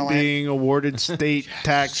the film Excellent. being awarded state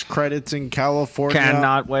tax credits in California.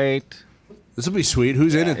 Cannot wait. This will be sweet.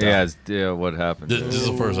 Who's in it, though? Yeah, what happened? This is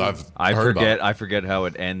the first I've I heard forget. about. I forget how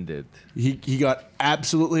it ended. He got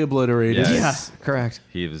absolutely obliterated. Yes. Correct.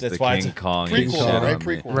 He was That's the why King it's a Kong. prequel, and shit right? on me.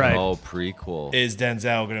 Prequel. Right. Oh, prequel. Is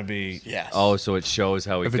Denzel going to be? Yes. Oh, so it shows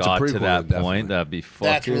how he If it's a got prequel, to that definitely. point. That'd be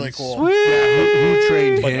fucking That's really cool. Who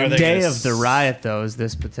trained But are him? they Day gonna of the riot, though, is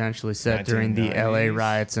this potentially set during the 1990s? LA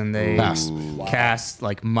riots, and they cast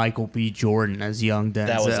like Michael B. Jordan as young Denzel.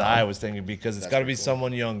 That was I was thinking because it's got to be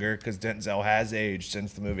someone younger because Denzel has aged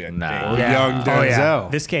since the movie. I Nah. think. Young Oh, yeah.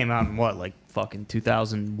 Denzel. This came out in what, like fucking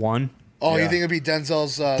 2001? Oh, you think it'd be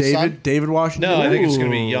Denzel's son? David Washington? No, I think it's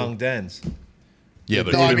going to Ooh. be young Dens. Yeah,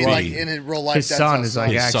 but No, I it'd mean be- like in real life. His son Denzel's is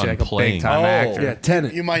like His actually son like a playing. big time Oh. actor. Yeah,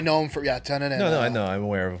 Tenet. You might know him for Tenet. And, No, I know. I'm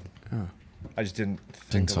aware of him. I just didn't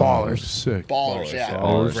think of Ballers. Sick. Ballers, yeah.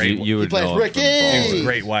 Ballers. Great. You would plays know him from Ricky! He was Ballers. a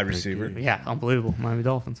great wide receiver. Yeah, unbelievable. Miami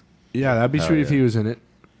Dolphins. Yeah, that'd be Hell sweet if yeah. he was in it.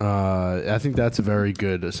 I think that's a very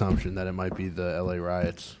good assumption that it might be the LA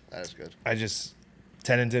riots. That is good.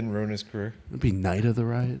 Tennant didn't ruin his career. It'd be Night of the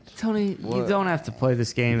Riots. Tony, you don't have to play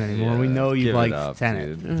this game anymore. we Yeah, know you give it like up,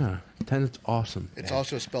 Tenet. dude. Yeah, Tenet's awesome. It's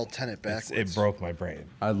also spelled Tenet backwards. It broke my brain.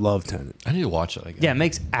 I love Tenet. I need to watch it again. Yeah, it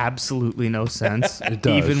makes absolutely no sense. It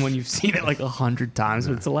does. Even when you've seen it like 100 times,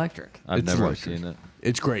 but it's electric. I've It's never electric. seen it.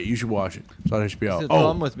 It's great. You should watch it. It's on HBO. The Oh,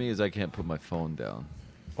 problem with me is I can't put my phone down.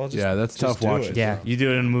 Well, just- yeah, that's just tough do watching. it. Yeah, you do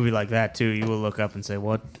it in a movie like that too. You will look up and say,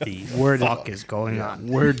 "What the fuck is going on?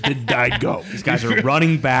 Where did I go? These guys are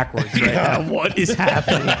running backwards right now. What is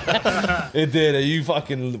happening?" It did. You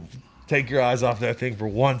fucking take your eyes off that thing for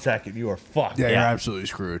 1 second. You are fucked. Yeah, you're absolutely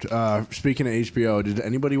screwed. Speaking of HBO, did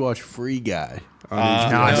anybody watch Free Guy? On No,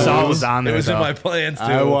 HBO? I saw it was on It there. was in though. my plans too.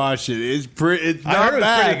 I watched it. It's pretty. It's I not heard it was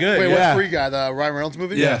bad. pretty good. Wait, Yeah. what Free Guy? The Ryan Reynolds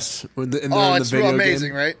movie? Yes. And they're Oh, in the it's video amazing,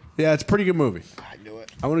 game. right? Yeah, it's a pretty good movie. I knew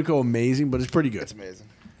it. I wouldn't go amazing, but it's pretty good. It's amazing.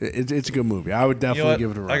 It's a good movie. I would You know definitely what?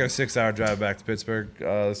 give it a run. I got a 6-hour drive back to Pittsburgh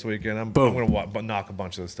this weekend. I'm Boom. going to knock a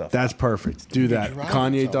bunch of this stuff. That's perfect. Do that. driving,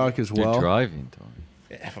 Kanye Tony. doc as You're well. driving, Tony.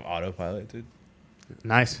 Yeah, autopilot, dude.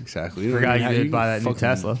 Nice. Exactly. Forgot you don't did even buy that new fucking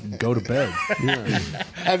Tesla. Go to bed. Yeah.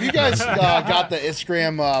 Have you guys got the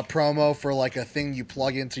Instagram promo for like a thing you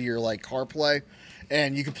plug into your like CarPlay,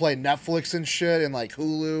 and you can play Netflix and shit and like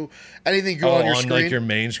Hulu, anything go on your screen? like your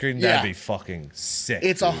main screen? Yeah. That'd be fucking sick.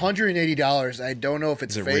 It's dude. $180. I don't know if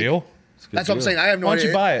it's Is it fake. real? That's what I'm saying. I have no Why don't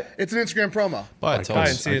idea. you buy it? It's an Instagram promo. Buy it, Try and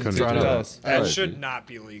Toast. see it. couldn't See what do it that. does. That should not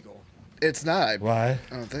be legal. It's not. Why?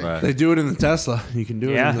 I don't think. Right. They do it in the Tesla. You can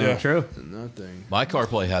do it. in the, true. in that thing. My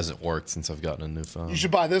CarPlay hasn't worked since I've gotten a new phone. You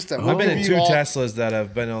should buy this then. I've been in 2 Teslas that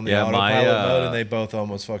have been on the Yeah, my, autopilot mode, and they both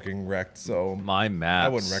almost fucking wrecked. So, My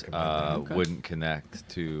maps wouldn't recommend that. wouldn't connect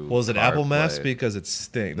to. was it Apple Maps CarPlay. because it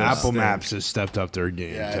stinks? Apple Maps has stepped up their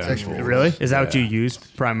game. Yeah, it's tenfold. actually Really? Is that what you use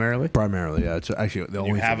primarily? Primarily, yeah. It's actually the only.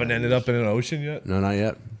 You thing haven't I ended use. up in an ocean yet? No, not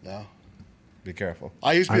yet. No. Be careful.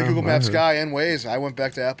 I used to be I a know, Google I Maps heard. guy and Waze. I went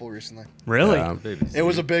back to Apple recently. Really? It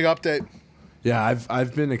was a big update. Yeah,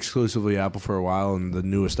 I've been exclusively Apple for a while, and the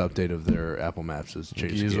newest update of their Apple Maps is You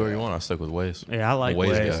changing. use where you want. I'll stick with Waze. Yeah, I like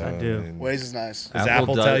Waze Waze. guy. I do. Waze is nice. Does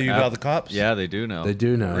Apple tell you about the cops? Yeah, they do now. They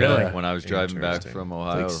do now. Really? yeah. When I was driving back Interesting. from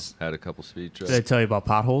Ohio, Thanks. had a couple speed Did they trips. tell you about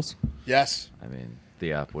potholes? Yes. I mean,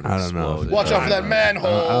 the app would I don't know. explode. Watch out for that manhole.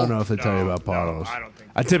 I don't know if they tell you about potholes. I don't think.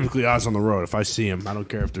 I typically eyes on the road. If I see him, I don't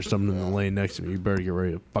care if there's something in the lane next to me. You better get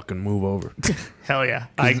ready to fucking move over. Hell yeah.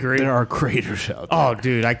 I agree. There are craters out there. Oh,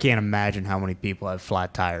 dude, I can't imagine how many people have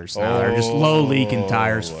flat tires now. They're just low leaking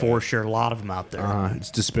tires for sure. A lot of them out there.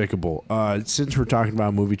 It's despicable. Since we're talking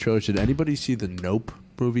about movie trailers, did anybody see the Nope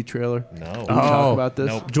movie trailer? No. Did we talk about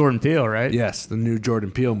this? Jordan Peele, right? Yes, the new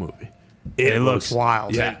Jordan Peele movie. It looks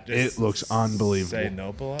wild. Yeah, Just it looks unbelievable. Say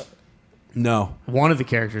nope a lot. No, One of the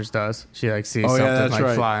characters does. She like sees Oh, yeah, something that's like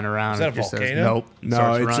right. flying around Is that and a just says volcano? nope. no,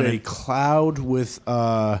 starts it's a running. cloud with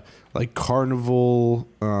like carnival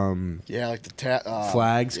Yeah, like the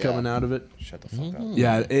flags yeah. coming out of it. Shut the fuck up.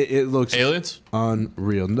 Yeah, it looks Aliens?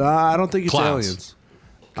 unreal. No, I don't think it's Clowns. aliens.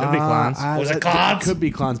 Could be clowns. Was it clowns? Could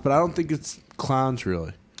be clowns, but I don't think it's clowns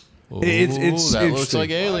really. Ooh, It's that looks interesting. like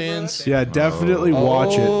aliens. Yeah, definitely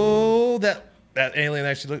watch it. Oh, that alien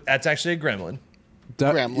actually that's actually a gremlin.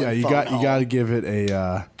 Gremlin Yeah, you phone got home. to give it a It's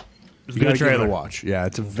a you good got to give it a trailer. watch. Yeah,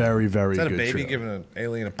 it's a very very Is that good a baby trailer. giving an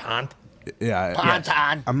alien a pond? Yeah,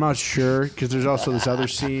 Ponton. I'm not sure because there's also this other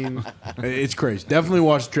scene. It's crazy. Definitely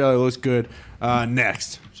watch the trailer. It looks good.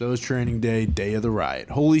 Next, so it's Training Day, Day of the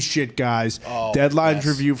Riot. Holy shit, guys! Deadline's yes.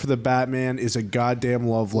 review for the Batman is a goddamn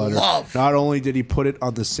love letter. Love. Not only did he put it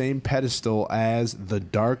on the same pedestal as The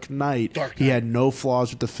Dark Knight, he had no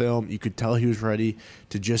flaws with the film. You could tell he was ready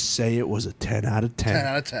to just say it was a 10 out of 10. 10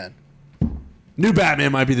 out of 10. New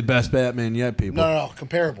Batman might be the best Batman yet, people. No,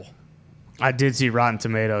 comparable. I did see Rotten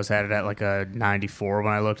Tomatoes had it at like a 94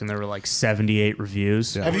 when I looked, and there were like 78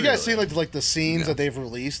 reviews. Yeah. Have you guys seen like the scenes that they've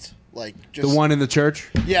released? Like just The one in the church?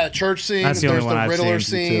 yeah, the church scene. That's the only There's one the I've Riddler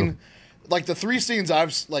seen, scene. Like the 3 scenes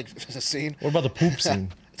I've seen. What about the poop scene?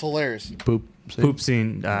 It's hilarious. Poop. Poop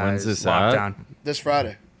scene. When's is this out? lockdown. This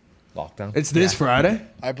Friday, Lockdown. It's this Friday?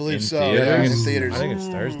 I believe In so. theaters? Yeah, in I theaters think it's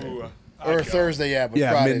Thursday. or Thursday. Yeah, but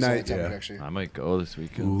Yeah, Friday's midnight, the only time yeah. actually. I might go this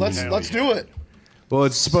weekend. Let's do it. Well,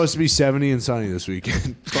 it's supposed to be 70 and sunny this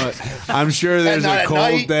weekend, but I'm sure there's not a at cold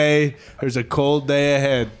night. day. There's a cold day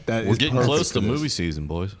ahead. That We're is getting perfect close to for this. movie season,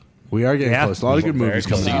 boys. We are getting Yeah. close. A lot of good movies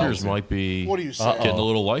Very coming out. Theaters might be What do you say? getting a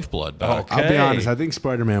little lifeblood back. Okay. I'll be honest. I think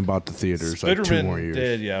Spider-Man bought the theaters like 2 more Spiderman years.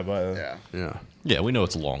 did, yeah, but Yeah. Yeah. Yeah, we know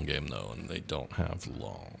it's a long game though, and they don't have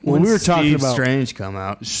long. Well, When we were talking Steve about Strange come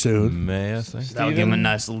out, soon. May I think? that'll give him a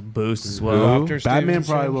nice little boost as well. Doctor Batman Strange?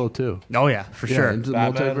 probably will too. Oh yeah, for Yeah, sure. into the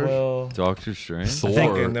Batman multiverse. will. Doctor Strange.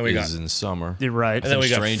 Thor and then we is got- in summer. You're right. And then we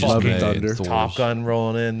got Strange Love fucking and Thunder. Thor's- Top Gun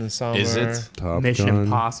rolling in the summer. Is it? Top Mission Gun,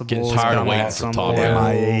 Impossible. Getting is tired of coming waiting out for some Top point. Gun.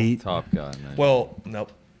 MI8. Top Gun. Man. Well,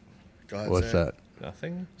 nope. Go ahead. What's say it. that?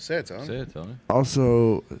 Nothing. Say it, Tony. Say it, Tony.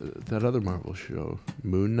 Also, that other Marvel show,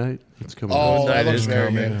 Moon Knight. It's coming Oh, out. that Knight looks is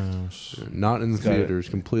very coming. good. Not in the got it. theaters.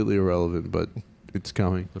 Completely irrelevant, but it's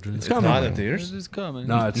coming. It's not in theaters. This is coming.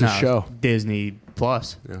 No, it's a show. Disney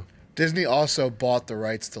Plus. Yeah. Disney also bought the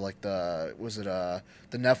rights to like the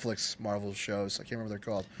Netflix Marvel shows. I can't remember what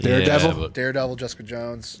they're called. Daredevil? Yeah, but Daredevil, Jessica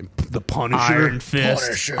Jones, The Punisher. Iron Fist.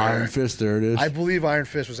 Punisher. Iron Fist. There it is. I believe Iron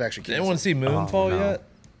Fist was actually Did anyone canceled. see Moonfall no. yet?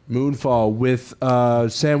 Moonfall with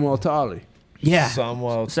Samuel Talley. Yeah.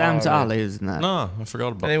 Samuel Sam Talley. Talley is in that. no, I forgot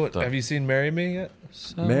about Anyone, that. have you seen Marry Me yet?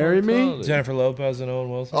 Marry Me? Jennifer Lopez and Owen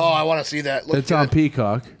Wilson. Oh, I want to see that. Look It's on good.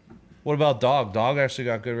 Peacock. What about Dog? Dog actually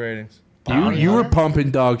got good ratings. You were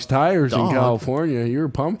pumping Dog's tires in Dog. California. You were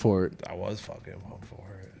pumped for it. I was fucking pumped for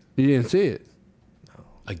it. You didn't see it.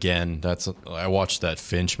 Again, I watched that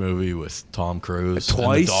Finch movie with Tom Cruise. And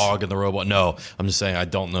Twice? the dog and the robot. No, I'm just saying I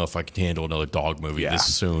don't know if I can handle another dog movie this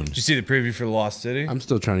soon. Did you see the preview for The Lost City? I'm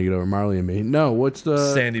still trying to get over Marley and Me. No, what's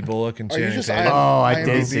the... Sandy Bullock and Are you Channing just Tatum. Oh, I IMDb?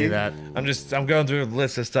 did see that. I'm going through a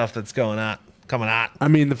list of stuff that's coming out. I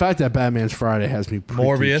mean, the fact that Batman's Friday has me pretty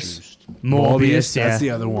Morbius. juiced. Morbius, yeah. That's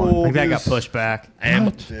the other one. I think that got pushed back.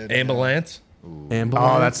 Did, Ambulance.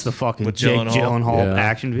 Ambulance? Oh, that's the fucking With Jake Gyllenhaal? Gyllenhaal Yeah.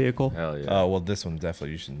 action vehicle. Hell yeah. Oh well, this one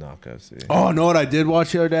definitely you should not go see. Oh, know what I did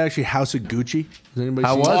watch the other day? Actually, House of Gucci. Has anybody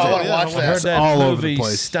How seen was that? it? I want to watch I heard that. that all over movie the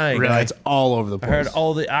place. stank. Really? It's all over the I place. heard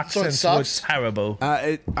all the accents were sucks? terrible.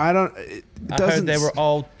 I don't. It I doesn't. heard they were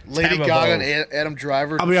all Lady terrible. Gaga and Adam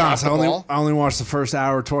Driver. I'll be honest. I dropped the only, ball. I only watched the first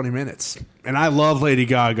hour, 20 minutes, and I love Lady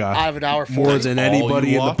Gaga. I have an hour more 40. than All anybody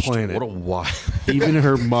you in the watched? planet. What a wild. Even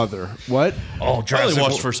her mother. What? Oh, I only Jurassic,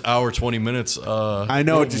 watched first hour 20 minutes. I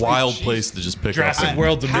know, What it a just- wild place to just pick Jurassic up.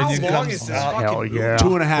 World How Dominion long comes is this out. fucking Hell yeah.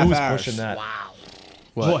 2.5 Who's hours. pushing that?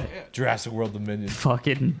 What? Jurassic World Dominion.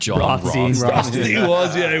 Fucking John Rothstein. Rothstein. He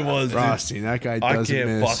was, yeah, he was. dude. Rothstein. That guy I doesn't can't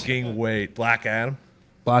miss. fucking wait. Black Adam,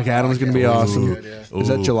 Black Adam's gonna be awesome. Good, yeah. Is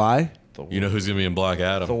that July? You know who's going to be in Black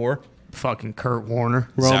Adam? Thor. Fucking Kurt Warner.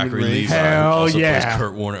 Roman Zachary Reigns. Levi. Hell also yeah. plays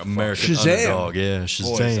Kurt Warner, American Shazam. Underdog. Yeah, Boys,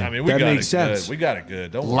 Shazam. I mean, we That got makes it sense. good. We got it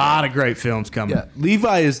good. Don't A worry. lot of great films coming. Yeah,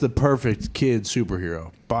 Levi is the perfect kid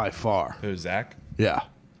superhero by far. Who's Zach? Yeah,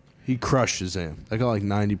 he crushed Shazam. I got like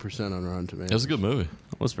 90% on Rotten It was Tomatoes. a good movie.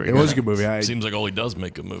 That was pretty It good. was a good movie. Seems like all he does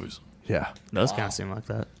make good movies. Yeah, Does kind of seem like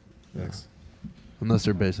that. Thanks. unless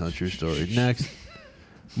they're based on a true story. Next,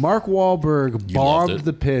 Mark Wahlberg loved bombed it.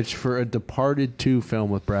 the pitch for a Departed 2 film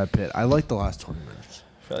with Brad Pitt. I liked the last 20 minutes.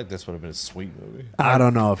 I feel like this would have been a sweet movie. I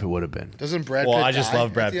don't know if it would have been. Doesn't Brad Well, Pitt I just die love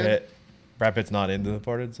at Brad the end? Pitt. Brad Pitt's not into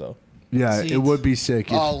Departed, so Yeah, it would be sick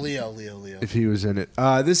if, Oh, Leo. if he was in it.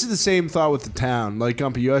 This is the same thought with The Town. Like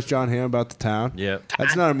Gumpy, you asked John Hamm about The Town. Yeah.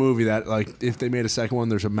 That's not a movie that, like, if they made a second one,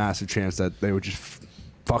 there's a massive chance that they would just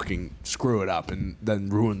fucking screw it up and then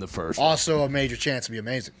ruin the first. Also, a major chance to be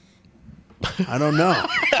amazing. I don't know.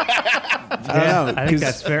 I don't know. I think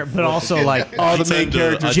that's fair, but also like all the main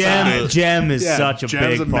characters. Jem is Yeah, such a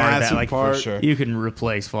Jem's big a part of that. massive Like part. For sure. you can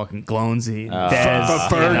replace fucking Glonesy, But Dez,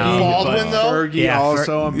 Fergie, Baldwin, though? Fergie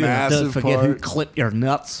also a massive forget who part. clipped your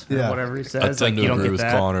nuts or Yeah. whatever he I says. tend Like to you don't agree get with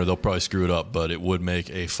that. Connor. They'll probably screw it up, but it would make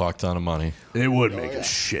a fuck ton of money. It would make a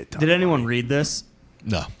shit ton. Did anyone read this?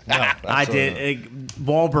 No. I did.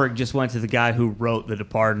 Wahlberg just went to the guy who wrote The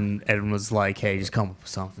Departed and was like, "Hey, just come up with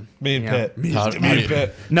something." me and You know? Pitt. How, Me and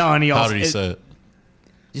Pitt. No, and he how also did he say it?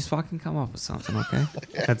 just fucking come up with something, okay?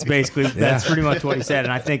 That's basically that's pretty much what he said.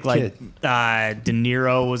 And I think like De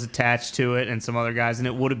Niro was attached to it and some other guys, and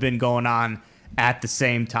it would have been going on at the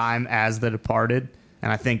same time as The Departed.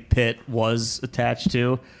 And I think Pitt was attached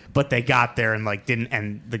to, but they got there and like didn't.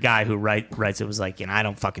 And the guy who writes it was like, you know, I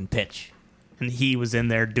don't fucking pitch, and he was in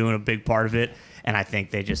there doing a big part of it. And I think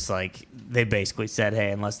they just like they basically said,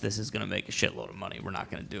 hey, unless this is gonna make a shitload of money, we're not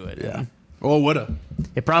gonna do it. Yeah. And Well, it would have.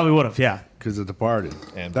 it probably would have, yeah. Because of Departed.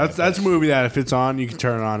 And That's a movie that if it's on, you can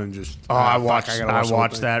turn it on and just. Oh, I fuck, watched. gotta I watch the whole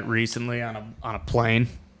watched thing. that recently on a plane.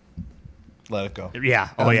 Let it go. Yeah.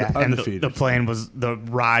 Oh yeah. And Undefeated. the plane was the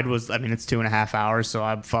ride was. I mean, it's 2.5 hours, so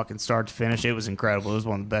I fucking start to finish. It was incredible. It was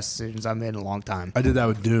one of the best decisions I've made in a long time. I did that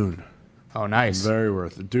with Dune. Oh, nice. Very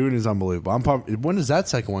worth it. Dune is unbelievable. I'm pumped. When does that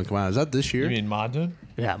second one come out? Is that this year? You mean Madun?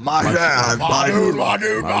 Yeah.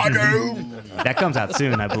 That comes out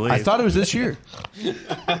soon, I believe. I thought it was this year.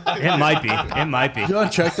 it might be. It might be. You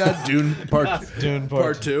want to check that? Dune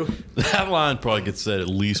part 2. That line probably gets said at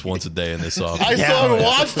least once a day in this office. I still haven't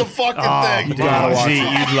watched the fucking thing. Oh, gee,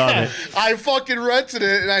 you'd love it. I fucking rented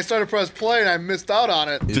it and I started to press play and I missed out on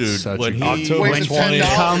it. Dude, such when a- he, October When Wasted he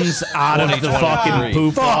 $10. comes out of the fucking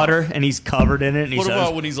poop water and he's covered in it, and he what says,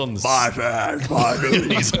 about when he's on the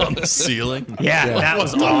he's on the ceiling? "Yeah, that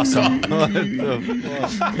was awesome."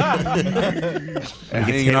 And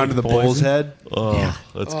hanging onto the bull's head. Oh,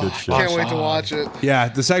 that's good shit. Can't wait to watch it. Yeah,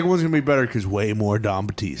 the second one's going to be better because way more Don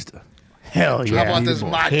Batista. Hell How yeah. about this His-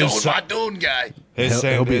 Madun guy?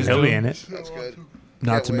 He'll be He'll be in it. That's good.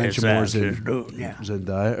 Not to wait. mention more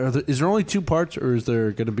Zendaya. Is there only 2 parts or is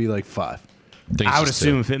there going to be like 5? I would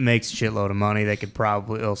assume if it makes a shitload of money, they could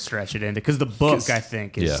probably stretch it into because the book I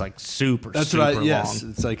think is Yeah. like super That's super what long. yes.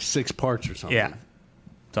 It's like 6 parts or something. Yeah.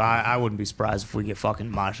 So I wouldn't be surprised if we get fucking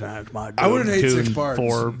my I wouldn't hate 6 2, parts.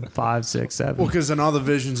 4, 5, 6, 7. Well, because in all the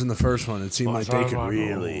visions in the first one, it seemed like they could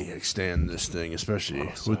really extend this thing, especially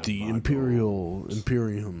with the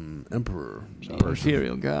Imperium Emperor.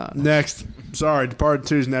 Imperial God. Next, sorry, Departed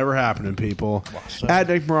 2 is never happening, people. At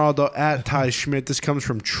Nick Moraldo, at Ty Schmidt. This comes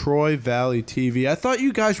from Troy Valley TV. I thought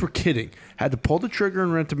you guys were kidding. Had to pull the trigger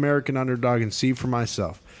and rent American Underdog and see for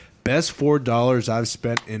myself. Best $4 I've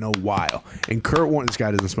spent in a while. And Kurt Warner, this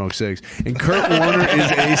guy doesn't smoke cigs. And Kurt Warner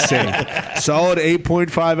is a saint. Solid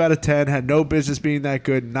 8.5 out of 10. Had no business being that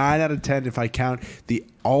good. 9 out of 10 if I count the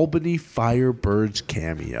Albany Firebirds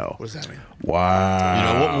cameo. What does that mean? Wow.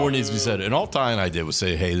 You know what more needs to be said? And all Ty and I did was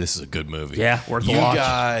say, "Hey, this is a good movie." Yeah, worth a you watch.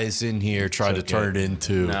 guys in here tried to turn it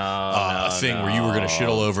into a thing where you were going to shit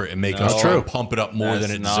all over it and make us try to pump it up more That's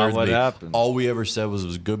than it not deserved to what be. happened. All we ever said was it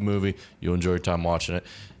was a good movie. You'll enjoy your time watching it,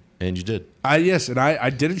 and you did. Yes, and I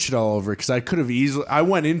didn't shit all over it because I could have easily. I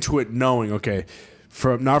went into it knowing, okay,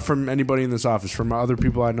 not from anybody in this office, from other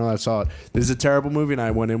people I know that saw it. This is a terrible movie, and I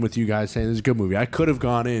went in with you guys saying this is a good movie. I could have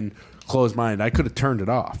gone in closed-minded. I could have turned it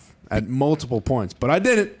off at multiple points, but I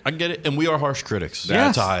didn't. I get it, and we are harsh critics.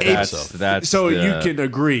 Yes. That's So you can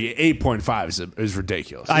agree 8.5 is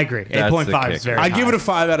ridiculous. I agree. 8.5 is very I high. give it a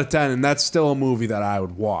 5 out of 10, and that's still a movie that I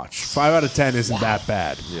would watch. 5 out of 10 isn't that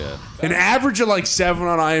bad. Yeah. An average of like 7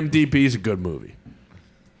 on IMDb is a good movie.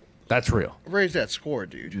 That's real. Raise that score,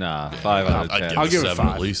 dude. Nah, 5 out of 10. I'll give it a 7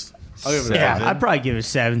 5. at least. I'll give it a Yeah, 5. I'd probably give it a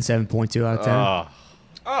 7, 7.2 out of 10.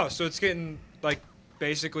 Oh, so it's getting like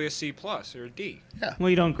basically a C plus or a D. Well,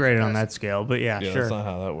 you don't grade it on that scale, but yeah, Yeah, sure. that's not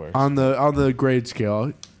how that works. On the grade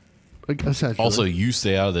scale, like essentially. Also, you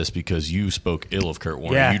stay out of this because you spoke ill of Kurt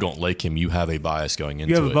Warner. Yeah. You don't like him. You have a bias going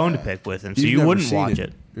into You have a it. bone to pick with him, so You've you never wouldn't seen watch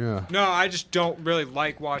it. Yeah. No, I just don't really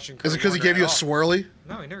like watching. Kurt Is it because he Warner gave you a at all. swirly?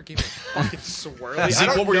 No, he never gave me a fucking swirly. Zeke, I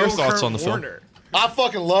don't what were your know thoughts Kurt on the film? Warner. I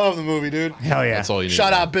fucking love the movie, dude. Hell yeah. That's all you need.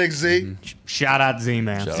 Shout to know. out Big Z. Shout out Z,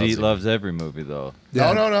 man. Shout out. Z loves every movie, though.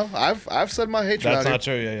 Yeah. No. I've said my hatred That's out not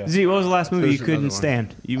here. true. Yeah. Z, what was the last movie you There's another couldn't one.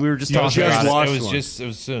 stand? We were just You talking just about it. watched it was one. just. It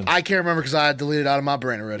was soon. I can't remember because I had deleted it out of my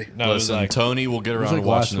brain already. No, it was Listen, like, Tony will get around like to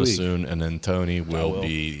watching last this week. soon, and then Tony will will.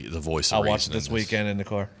 be the voice of I'll watch reason it this in weekend in the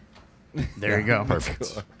car. There you go.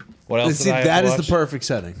 Perfect. What else? See, did I have that to is the watch? perfect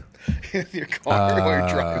setting. In your car while you're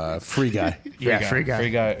driving. Free guy. Yeah, free guy. Free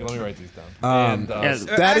guy. Let me write these down. And, Yeah,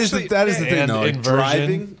 That is the thing and though. Like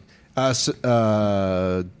Inversion. driving,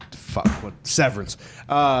 Severance.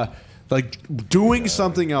 Like doing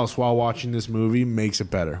something else while watching this movie makes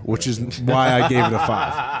it better, which is why I gave it a 5.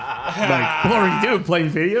 Like What were you doing? Playing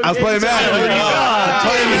video I was games? playing Madden.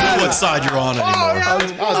 Tony, you know what side you're on anymore. I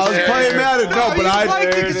was playing Madden. No, but I like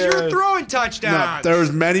it I. because you were throwing No, touchdowns. there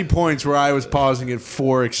was many points where I was pausing it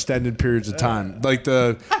for extended periods of time. Like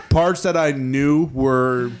the parts that I knew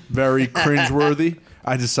were very cringeworthy,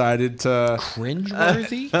 I decided to. Cringeworthy?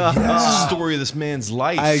 This is the story of this man's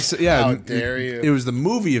life. How dare you. It was the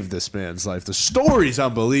movie of this man's life. The story's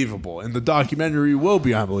unbelievable, and the documentary will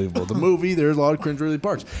be unbelievable. The movie, there's a lot of cringeworthy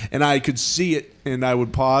parts, and I could see it, and I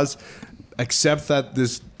would pause, accept that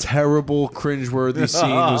this terrible cringeworthy scene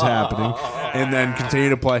was happening, and then continue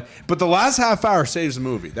to play. But the last half hour saves the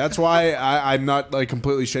movie. That's why I'm not like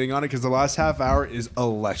completely shitting on it, because the last half hour is So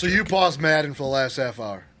electric. you paused Madden for the last half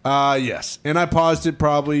hour. Yes, and I paused it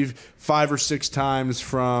probably 5 or 6 times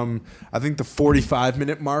from, I think the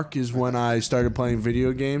 45-minute mark is when I started playing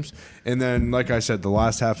video games, and then like I said, the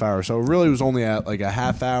last half hour. So it really was only at like a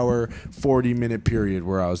half hour, 40-minute period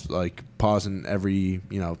where I was like pausing every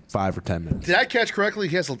 5 or 10 minutes. Did I catch correctly?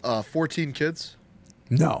 He has 14 kids.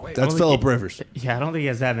 No, that's only- Philip Rivers. Yeah, I don't think he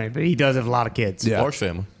has that many, but he does have a lot of kids. Yeah. Large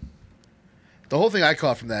family. The whole thing I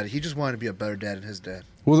caught from that, he just wanted to be a better dad than his dad.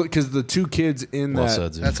 Well, because the 2 kids in Well that.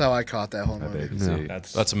 said, Z. That's how I caught that whole movie. See,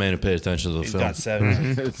 That's a man who paid attention to the He's film. got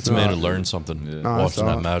 7. It's a man who learned something No, I watching saw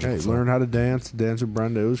that it. magical Hey, film. learn how to dance with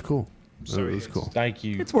Brenda. It was cool. It was cool. Thank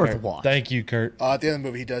you. It's worth a Kurt. watch. Thank you, Kurt. At the end of the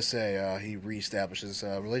movie, he does say he reestablishes his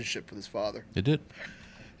relationship with his father. It did.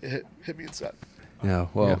 It hit me inside. Yeah,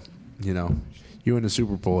 well, you in the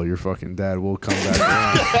Super Bowl, your fucking dad will come back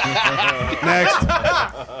around. Next.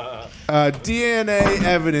 DNA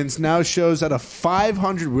evidence now shows that a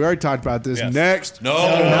 500. We already talked about this. Yes. Next. Keep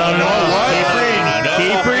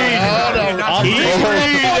reading. Hold on.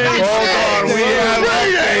 We have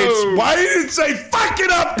updates. Why didn't it say fucking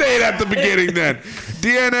update at the beginning then?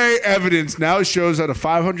 DNA evidence now shows that a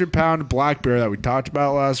 500-pound black bear that we talked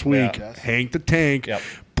about last week, Yeah. Hank the Tank, Yep.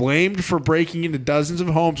 blamed for breaking into dozens of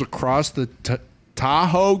homes across the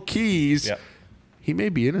Tahoe Keys. Yep. He may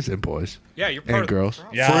be innocent, boys. Yeah, you're part And of the girls.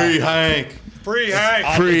 problem. Yeah. Free Hank. Free Hank.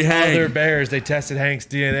 Free Hank. Other bears, they tested Hank's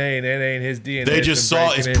DNA, and it ain't his DNA. They It's just been saw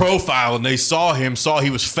breaking his in. profile and they saw he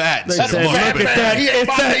was fat. They said, "Look at that. He ate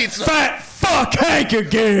my pizza. Fat fuck Hank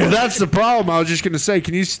again. Well, that's the problem. I was just going to say,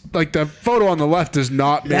 can you, like, the photo on the left does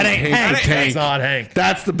not make That ain't Hank the Hank. That's Tank. not Hank.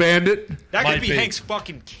 That's the bandit. That Might could be be. Hank's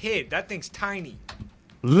fucking kid. That thing's tiny.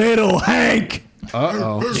 Little Hank.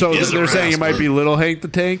 Uh-oh. So is a they're saying it rascal. might be Little Hank the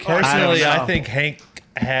Tank? Personally, I don't know. I think Hank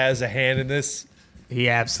has a hand in this. He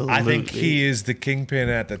absolutely. I think he is the kingpin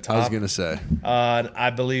at the top. I was gonna say. I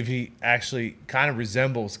believe he actually kind of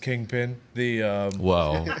resembles Kingpin. The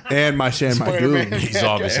Well, And my Shan my Spider-Man. dude. he's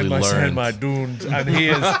obviously and my son, learned. my dunes, and he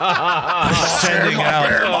is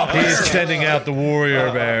sending out the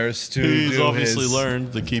warrior bears to He's do obviously his,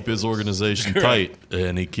 learned to keep his organization tight,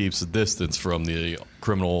 and he keeps a distance from the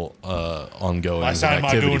criminal ongoing My son, my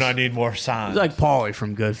activities. dune, I need more signs. He's like Paulie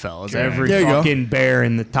from Goodfellas. Every There you go. fucking bear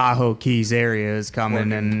in the Tahoe Keys area is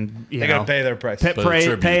coming, and they gotta pay their price. But a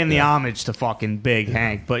tribute, paying the yeah. homage to fucking Big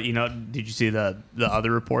Hank. But did you see the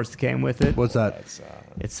other reports that came with it? What's that?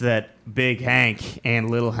 It's that Big Hank and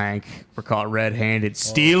Little Hank were caught red-handed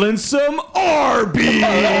stealing some Arby's.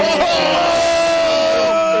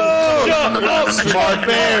 Smart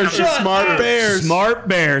bears. Smart bears. Smart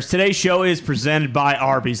Bears. Today's show is presented by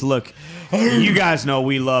Arby's. Look, you guys know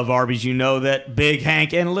we love Arby's. You know that Big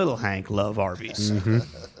Hank and Little Hank love Arby's.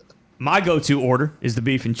 My go-to order is the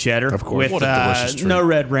beef and cheddar Of course. with What a delicious treat. no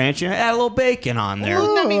red ranch. Add a little bacon on there.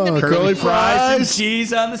 Curly Fries, some fries.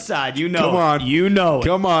 cheese on the side. You know Come it. on. You know it.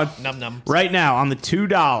 Come on. Num num. Right now on the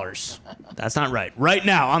 $2. That's not right. Right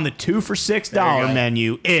now on the 2 for $6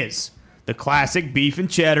 menu is the classic beef and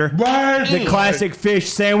cheddar, the classic fish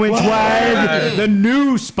sandwich wide, the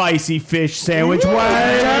new spicy fish sandwich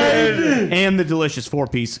wide, and the delicious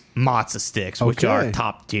 4-piece matzo sticks, which Okay. are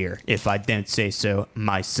top tier, if I don't say so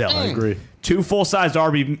myself. I agree. 2 full-sized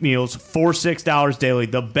Arby meals for $6 daily.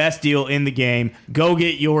 The best deal in the game. Go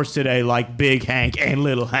get yours today like Big Hank and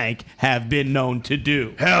Little Hank have been known to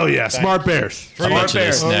do. Hell yeah. Smart bears. How much they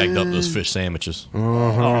Bears. snagged up those fish sandwiches?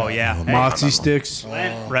 Oh, yeah. Hey, Mozzie sticks.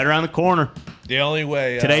 right around the corner. The only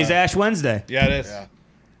way. Today's Ash Wednesday. Yeah, it is. Yeah.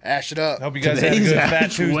 Ash it up. Hope you guys had a good Fat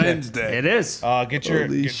Tuesday. Wednesday. It is. Get your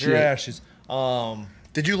Holy get shit. your ashes.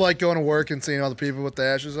 Did you like going to work and seeing all the people with the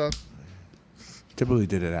ashes on? Typically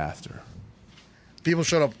did it after. People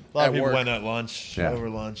showed up A lot of at people work. went at lunch, Yeah. over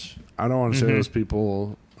lunch. I don't want to say those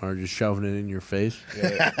people are just shoving it in your face.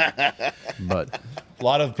 But A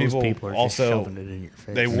lot of Those people, people are just also shoving it in your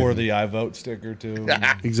face. they wore the I vote sticker too.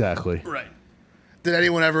 exactly. right. Did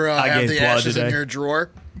anyone ever I have gave the blood ashes in today. your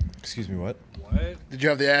drawer? Excuse me, what? What? Did you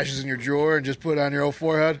have the ashes in your drawer and just put it on your old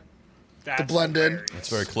forehead? That's blend in. hilarious. It's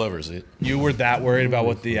very clever, is it? You were that worried about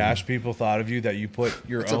what the Ash people thought of you that you put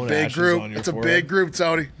your It's a own big ashes group. on your It's a forehead? big group,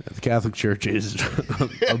 Tony. The Catholic Church is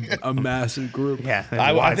a massive group. Yeah.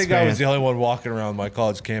 I think I was the only one walking around my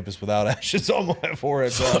college campus without ashes on my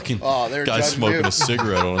forehead. bro. Fucking Oh, they're guy judging smoking you. a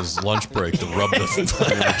cigarette on his lunch break to rub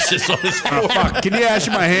the ashes on his forehead. Fuck, can you ash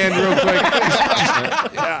my hand real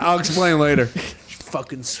quick? Yeah, I'll explain later.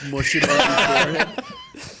 Fucking smush it on your forehead.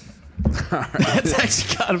 That's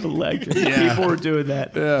actually kind of electric. Yeah. People were doing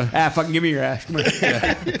that. Yeah. Fucking give me your ash. Come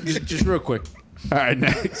here. Just real quick. All right,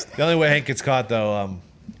 next. The only way Hank gets caught, though,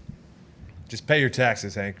 just pay your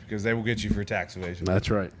taxes, Hank, because they will get you for tax evasion. That's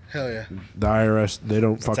right. Hell yeah. The IRS, they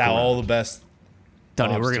don't fuck That's how around. all the best.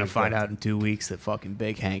 Tony, we're Lobsters gonna find go. out in 2 weeks that fucking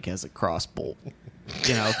Big Hank has a cross bolt.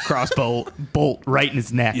 Crossbow bolt right in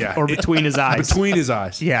his neck Yeah. or between his eyes. Between his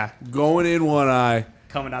eyes. Yeah, Going in one eye.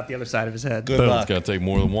 coming out the other side of his head. Good Boom, luck. it's gonna take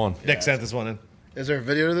more than one. Nick sent this one in. Is there a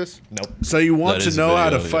video of this? Nope. So you want That to is a know how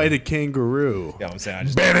to video, fight yeah. a kangaroo. Yeah, I'm saying I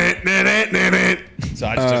just So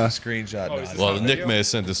took a screenshot. Oh, No, is I this Well, not a Nick video? may have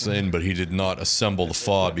sent this in, but he did not assemble the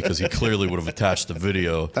FOD because he clearly would have attached the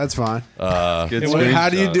video. That's fine. Good How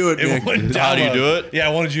do you screenshot. do it, It Nick? wouldn't How do you download. do it? Yeah,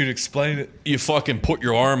 I wanted you to explain it. You fucking put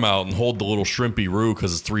your arm out and hold the little shrimpy roo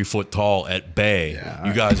because it's 3 foot tall at bay.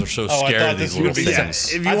 You guys are so I scared thought of these this would little be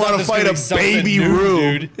things. If I you thought want to this fight was a gonna be something baby new,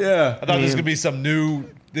 roo, dude. yeah. I thought this was gonna be some new.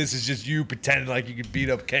 This is just you pretending like you could beat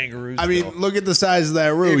up kangaroos. I mean, look at the size of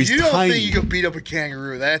that roo. If He's you don't tiny. think you can beat up a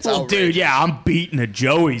kangaroo, that's Well, outrageous. dude, yeah, I'm beating a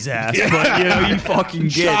Joey's ass, but you fucking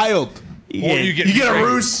get Child. you you get, get You get a straight-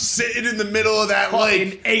 roo sitting in the middle of that fucking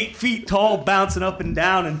lake. 8 feet tall, bouncing up and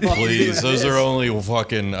down, and fucking Please, doing those this. are only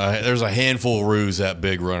fucking. There's a handful of roos that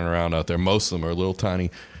big running around out there. Most of them are little tiny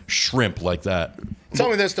shrimp like that. Tell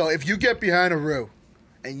me this, though. If you get behind a roo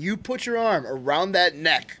and you put your arm around that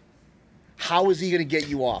neck, how is he going to get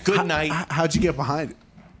you off? Good night. How'd you get behind it?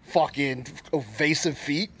 Fucking evasive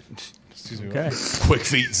feet. Excuse me. Okay. Quick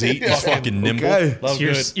feet, Zeke. Just fucking nimble. Okay. Love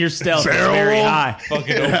Your, good. your stealth is Barrel very roll. high.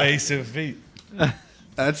 Fucking evasive feet.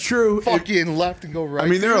 That's true. Fucking left and go right. I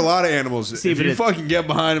mean, there are a lot of animals. See, if but you it- fucking get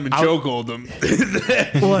behind them and chokehold them,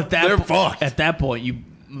 Well, at that They're fucked. At that point, you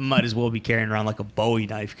might as well be carrying around like a Bowie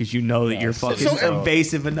knife because you know that you're fucking So,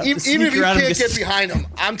 evasive enough even, to sneak even if you around and can't just get behind him,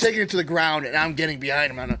 I'm taking it to the ground and I'm getting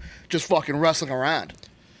behind him and just fucking wrestling around.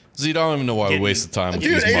 You don't even know why we waste the time with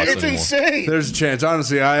Dude, these bucks it's anymore. insane. There's a chance.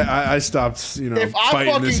 Honestly, I stopped, If I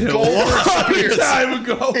fighting this fucking hill a long Goldberg time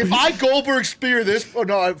ago. If I Goldberg spear this,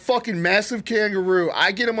 a fucking massive kangaroo,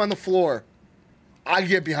 I get him on the floor, I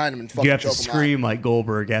get behind him and fucking You have to choke him out. scream like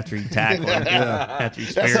Goldberg after you tackle him. After you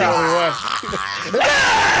spear That's him. the only way. You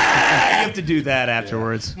have to do that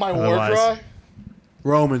afterwards. My war Otherwise- cry.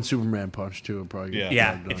 Roman Superman punch too. Probably. Yeah.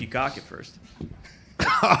 Yeah, if you cock it first. Man,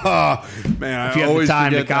 If you I have the always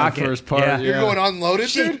time to forget that cock it. first part. Yeah. You're going unloaded,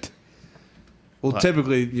 dude. Well,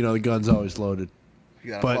 typically, the gun's always loaded,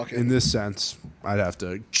 You gotta but fucking in this sense, I'd have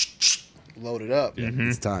to. load it up.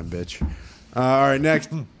 It's time, bitch. All right, next.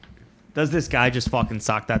 Does this guy just fucking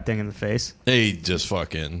sock that thing in the face? He just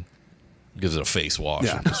fucking gives it a face wash.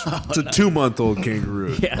 Yeah, it's a 2-month-old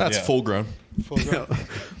kangaroo. Yeah. That's full grown.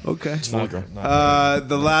 Okay. Full grown.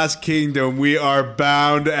 The Last Kingdom, we are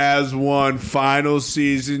bound as one. Final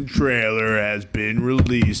season trailer has been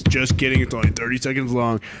released. Just kidding, it's only 30 seconds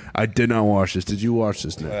long. I did not watch this. Did you watch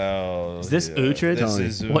this, Nick? Well, Is this Uhtred? This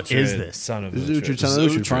is What is Uhtred, this? Son of This is Uhtred. Uhtred, Son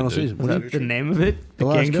of Uhtred, Uhtred, final dude. season. Is that the name of it? The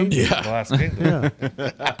Last Kingdom? Kingdom? Yeah. The Last Kingdom.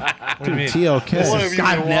 What do you mean? TLK. What have you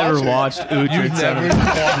I've been never watching? watched Uhtred. Son of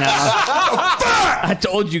I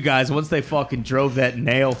told you guys once they fucking drove that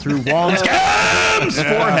nail through Womsgam's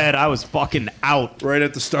forehead, I was fucking out. Right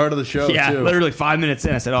at the start of the show, Yeah, too. literally 5 minutes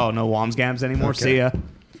in, I said, "Oh, no Womsgams anymore. Okay. See ya."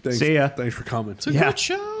 Thanks, See ya. Thanks for coming. Yeah.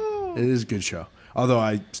 It is a good show. Although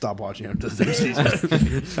I stopped watching after the third season.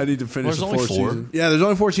 I need to finish There's the only fourth 4. season. Yeah, there's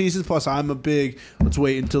only 4 seasons. Plus, I'm a big, let's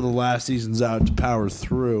wait until the last season's out to power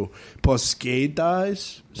through. Plus, Skade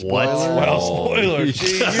dies. What? Well, spoilers.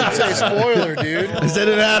 You'd say spoiler, dude. I said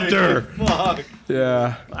it after.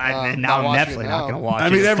 Yeah. Now I'm watching definitely it not now. going to watch I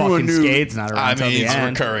it. mean, everyone Fucking knew- Skade's not around I until mean, the he's a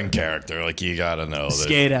end. recurring character. Like, you gotta know that.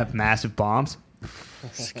 Skade have massive bombs.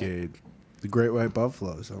 Skade. The Great White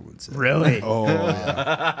Buffalo, someone said. Really? Oh,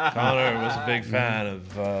 yeah. Connor was a big fan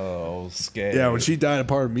of old Skate. Yeah, when she died, a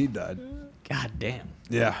part of me died. God damn.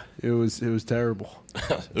 Yeah, it was terrible.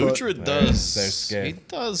 Uhtred They're does. scared. He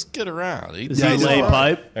does get around. He Is Yeah, he he's lay alright.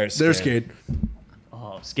 pipe? They're They're scared. Skade.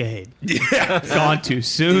 Oh, Skade. Yeah. Gone too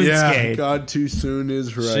soon, Yeah, Skade. God too soon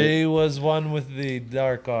is right. She was one with the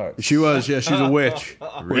dark arts. She was, yeah, she's a witch.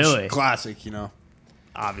 Really? Which, classic,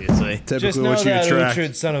 Obviously. Just Typically know what you that attract.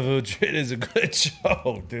 Uhtred, Son of Uhtred is a good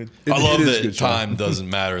show, dude. I love it is a that good show. time doesn't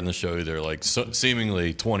matter in the show either. Like,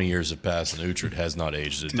 seemingly 20 years have passed and Uhtred has not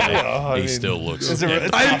aged a day. I He mean, still looks. it's a- yeah,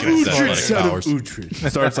 it's I'm got his Uhtred, athletic son powers. of Uhtred.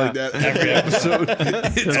 Starts like that every episode.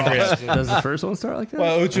 Does the first one start like that?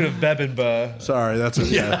 Well, Uhtred of Bebinba. Sorry, that's what.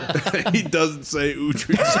 Yeah, he doesn't say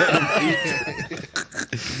Uhtred, son of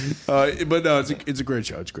Uhtred. But no, it's a great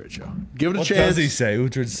show. It's a great show. Give it a What chance. does he say?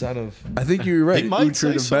 Uhtred, son of. I think you're right. He might Uhtred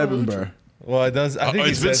say of son of Bebinbar. Well, it does. I think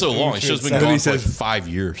he It's been says so long. Uhtred, It's just been son Then gone he for like says- 5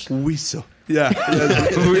 years. Weasel. Yeah,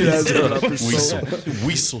 it has been gone for so long.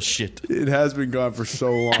 Weasel shit. It has been gone for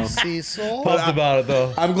so long. Cecil. Pumped about it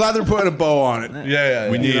though. I'm glad they're putting a bow on it. Yeah.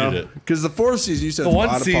 We yeah. needed it. Because the 4th season, you said The it's a one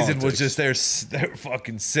lot of season was politics. just they were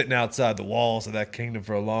fucking sitting outside the walls of that kingdom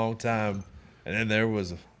for a long time, and then there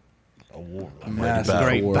was a war, massive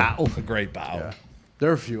Great war. battle. a great battle. Yeah. There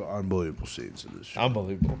are a few unbelievable scenes in this show.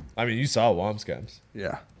 Unbelievable. I mean, you saw Womscams.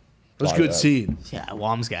 Yeah. It was a Lot of good that. scene. Yeah,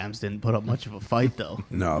 Womsgams didn't put up much of a fight, though.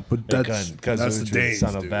 No, but that's Because the Danes,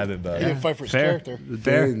 son of dude. Bebinba. He didn't fight for his Fair. character. The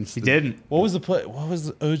Fair. Danes, He the- didn't. What was the play? What was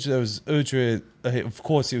the Uhtred? There was Uhtred. Of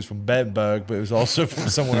course, he was from Bedburg, but it was also from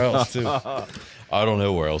somewhere else too. I don't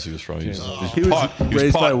know where else he was from. He was He was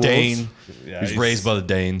raised by wolves. Dane. Yeah, he was he's- raised by the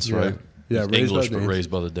Danes, Yeah. right? Yeah, He's raised by English, the but Danes. raised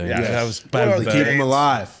by the Danes. Yeah, Yes. that was What are To Bedburg. keep him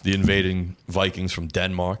alive. The invading Vikings from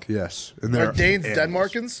Denmark. Yes. And Are they're Danes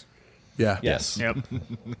animals. Denmarkans? Yeah. Yes. Yep.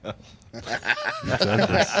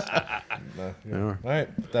 All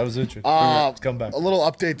right, that was Uhtred. Uh, Come back. A little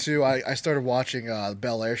update too. I started watching the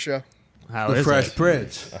Bel Air show. How The is Fresh it?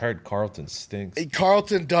 Prince. I heard Carlton stinks.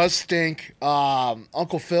 Carlton does stink.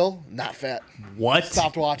 Uncle Phil, not fat. What?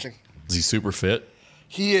 Stopped watching. Is he super fit?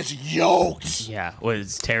 He is yoked. Yeah. What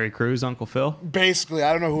is Terry Crews, Uncle Phil? Basically,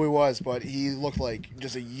 I don't know who he was, but he looked like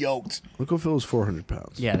just a yoked. Uncle Phil's 400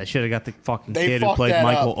 pounds. Yeah, they should have got the fucking They kid who fucked played that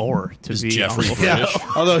Michael up. Orr to be Jeffrey Uncle British?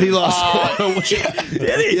 Although he lost.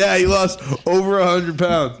 Did he? Yeah, he lost over 100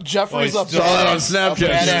 pounds. Jeffrey's Oh, up. he's still- Saw that on Snapchat.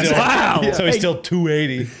 Badass. Wow. So he's still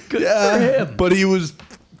 280. Yeah, but he was,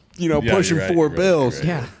 Yeah, pushing you're right, 4 you're right, bills.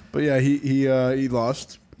 you're right. Yeah. But yeah, he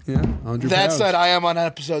lost. Yeah, 100 That pounds. said, I am on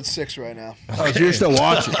episode 6 right now. Oh, so you're still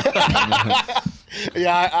watching.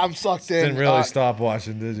 Yeah, I'm sucked in. Didn't really stop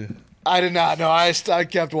watching, did you? I did not. No, I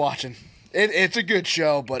kept watching. It's a good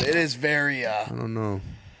show, but it is very. I don't know.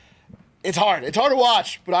 It's hard. It's hard to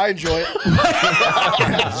watch, but I enjoy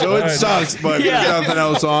it. So it sucks, but there's nothing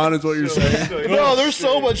else on, is what you're saying? No, there's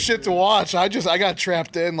so much shit to watch. I got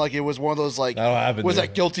trapped in like it was one of those like That'll happen, was dude.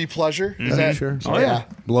 that guilty pleasure? Is that Sure. Oh yeah.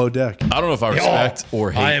 Below deck. I don't know if I respect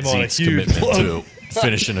or I hate am on a Zeke's huge commitment blow. to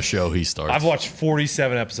finishing a show he starts. I've watched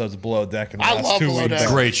 47 episodes of Below Deck in the I last love 2 Below weeks. Deck.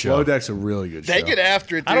 Great show. Below deck's a really good show. They get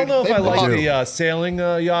after it. Dude. I don't know if They I like bought- the sailing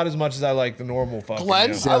yacht as much as I like the normal fucking.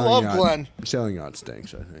 Glenn? yacht. I love yacht. Glenn. Sailing yacht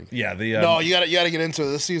stinks, I think. Yeah, the No, you gotta get into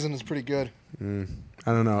it. This season is pretty good.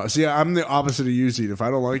 I don't know. See, I'm the opposite of you, Zeke. If I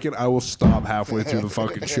don't like it, I will stop halfway through the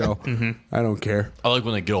fucking show. I don't care. I like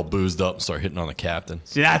when they get all boozed up and start hitting on the captain.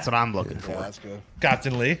 See, that's what I'm looking Yeah, for. that's good.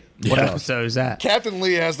 Captain Lee. What Yeah. episode is that? Captain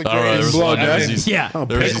Lee has the I don't know. There greatest. was, one, Deck? there was these, Yeah. Oh,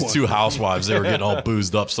 there was pick these one. two housewives. They were getting all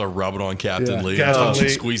boozed up, started rubbing on Captain Yeah. Lee. Captain Lee.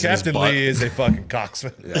 Squeezing Captain his butt. Lee is a fucking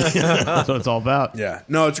coxman. That's what it's all about. Yeah.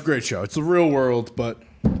 No, it's a great show. It's the real world, but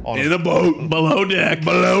On in a boat. Below deck.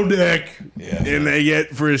 Below deck. Yeah. And they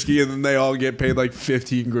get frisky, and then they all get paid like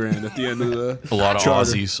 15 grand at the end of the A lot of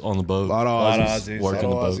charter. Aussies on the boat. A lot of A lot of Aussies. Aussies. Working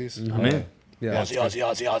the boat. Aussies. I'm in. Yeah, Aussie,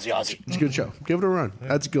 Aussie. it's a good show. Give it a run.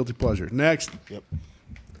 That's a guilty pleasure. Next. Yep.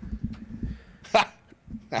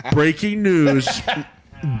 Breaking news.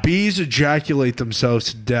 Bees ejaculate themselves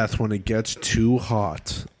to death when it gets too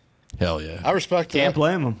hot. Hell yeah. I respect Can't that.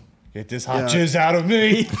 blame them. Get this hot Yeah. jizz out of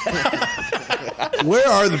me. Where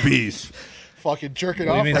are the bees? Fucking jerking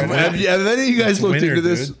What off do you mean right it's now. Have any of you guys It's looked winter, into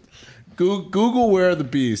this? dude. Google where are the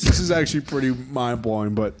bees. This is actually pretty mind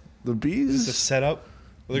blowing, but the The bees. setup.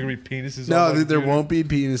 Are there gonna be penises? No, all over there the won't be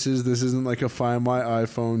penises. This isn't like a find my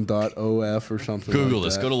iPhone.of or something. Google like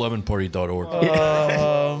this. that. Go to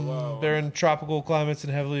lemonparty.org. They're in tropical climates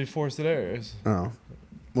and heavily forested areas. Oh.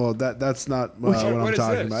 Well, that's not what I'm is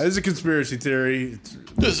talking this? about. It's a conspiracy theory.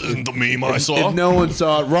 This isn't the meme I saw. If no one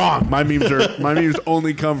saw it, wrong. My memes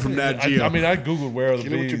only come from Nat Geo. I mean, I googled where are the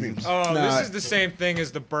Get it with bees. your memes. Oh, Nah. this is the same thing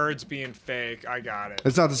as the birds being fake. I got it.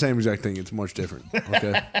 It's not the same exact thing. It's much different.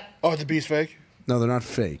 Okay. Oh, the bee's fake. No, they're not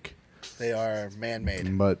fake, They are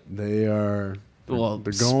man-made. but they are. Well,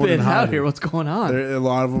 They're going spit and out hiding. here. What's going on? A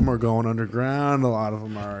lot of them are going underground. A lot of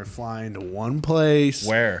them are flying to one place.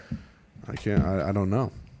 Where? I can't. I don't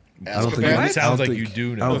know. I don't Azkaban? think. It I sounds don't like think- you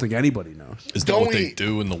do know. I don't think anybody knows. Is that Don't what they we-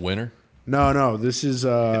 do in the winter? No. This is.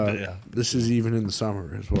 Yeah. This is even in the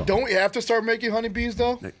summer as well. Don't we have to start making honeybees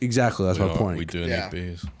though? Exactly. That's my point. We do Yeah. need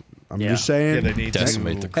bees. I'm Yeah. just saying. Yeah, they need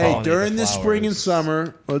Decimate the to Hey, colony. during the flowers. spring and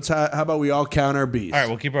summer, let's. How about we all count our bees? All right,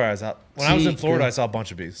 we'll keep our eyes out. When I was in See, Florida, good. I saw a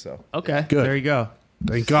bunch of bees. So Okay, Good. there you go.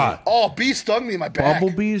 Thank God. Oh, bee stung me in my back.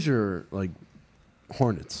 Bumblebees are like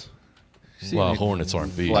hornets. Well, hornets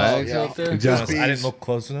aren't bees. Flags Oh, yeah. out there. Exactly. I didn't look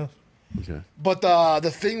close enough. Okay. But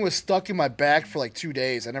the thing was stuck in my back for like 2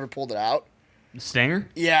 days. I never pulled it out. Stinger?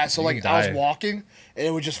 Yeah, so like can I was die. walking and it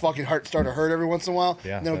would just fucking start to hurt every once in a while.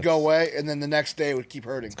 Yeah, and then it would go away, and then the next day it would keep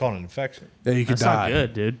hurting. It's called an infection. Yeah, you could That's die. not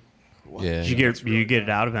good, dude. Yeah. Did you get it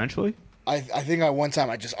out eventually? I think one time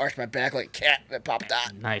I just arched my back like a cat that popped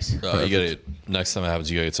out. Nice. You gotta, next time it happens,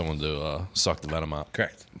 you gotta get someone to suck the venom out.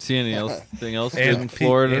 Correct. See anything else good in And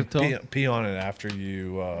Florida? and Tom? pee on it after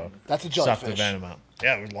you That's a suck the jellyfish. venom out.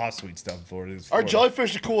 Yeah, there's a lot of sweet stuff in Florida. It's Are Florida.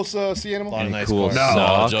 jellyfish the coolest sea animal? A lot of nice cool cars. No. No,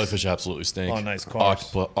 Socks. jellyfish absolutely stink. Oh, nice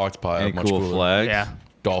cars. Octopi Any are much cool cooler. flags? Yeah.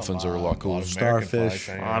 Dolphins are a lot A lot cooler. of American Starfish.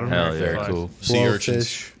 flags, A lot of hanging Hell out. yeah. Very cool. Sea urchins.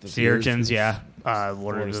 Blowfish. Sea urchins, yeah. What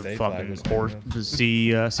Florida are the State flag fucking was horse? hanging The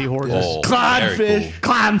sea horses. Oh, Codfish. very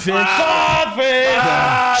cool. Clownfish.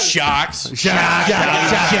 Sharks. Are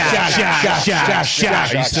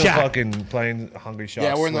you still fucking playing Hungry Sharks?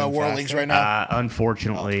 Yeah, we're in the Swim World Faster? Leagues right now.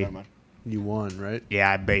 Unfortunately, Never mind. You won, right?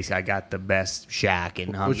 yeah, I got the best shack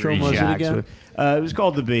in Hungry one was it Shacks. again? It was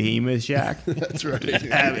called the Behemoth Shack. That's right.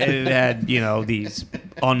 And it had, these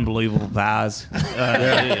unbelievable pies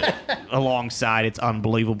alongside its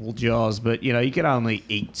unbelievable jaws. But, you can only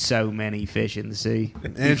eat so many fish in the sea.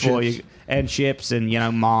 chips. And chips and,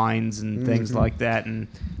 mines and things like that. And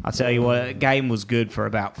I'll tell you what, a game was good for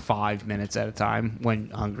about 5 minutes at a time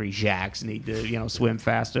when Hungry Shacks need to, swim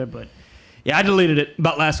faster. But, yeah, I deleted it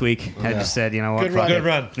about last week. I just said, you know what? Good fuck run. it. Good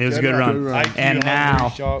run. It was a good run. Good run. IQ And Hungry now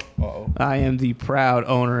Shark. Uh-oh. I am the proud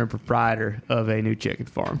owner and proprietor of a new chicken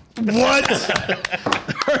farm. What? Are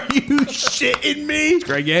you shitting me?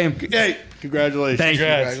 Great game. Hey, congratulations. Thank you.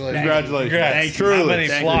 Congrats. Congratulations. Congrats. Thank you. How many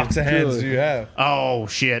Thank flocks you. of hens Truly. do you have? Oh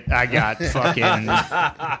shit! I got fucking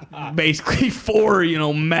basically 4,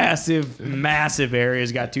 massive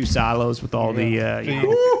areas. Got 2 silos with all the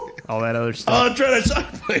all that other stuff. I'm trying to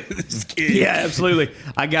play this game. Yeah, absolutely.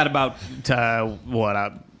 I got about 10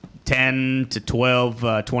 to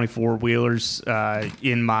 12 24 wheelers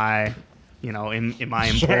in my in my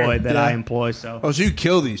employ that I employ. So Oh, so you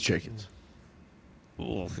kill these chickens?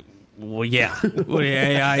 Well, yeah.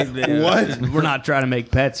 What? We're not trying to make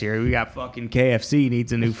pets here. We got fucking KFC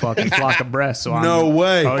needs a new fucking flock of breasts. So No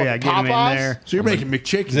way. Oh yeah, get him in Popeyes? there. So you're making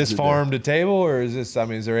McChickens. Is this today. farm to table, or is this? I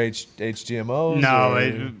mean, is there HGMOs? No, or-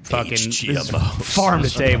 it fucking this is farm to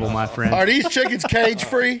table, my friend. Are these chickens cage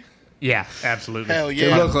free? Yeah, absolutely. Hell They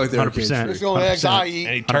yeah. look like they're 100%. cage-free. There's no eggs I eat.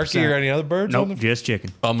 any turkey or any other birds? on Nope, the- just chicken.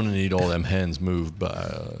 I'm gonna need all them hens moved by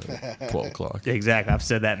 12 o'clock. Exactly. I've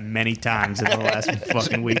said that many times in the last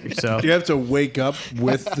fucking week or so. Do you have to wake up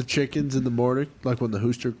with the chickens in the morning, like when the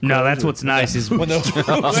rooster? No, crows, that's or- what's nice is When the fucking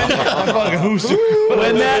hooster.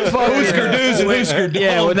 when that fucking Hoosker doos and hoosker don'ts.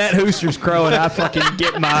 yeah, when that hooster's crowing, I fucking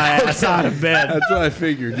get my ass out of bed. That's what I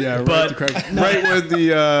figured. Yeah, right, But- to crack, right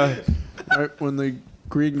when the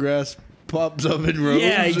green grass pops up in rows.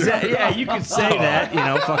 Yeah, exactly. Yeah, you could say that. You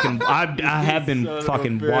know, fucking. I have been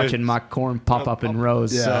fucking watching my corn pop up in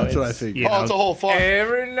rows. Yeah, so that's what I it's, figured. you Oh, know, it's a whole farm.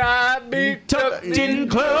 Every night be tucked in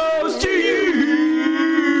close to you.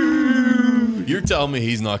 You're telling me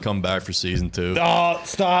he's not coming back for season 2? Oh,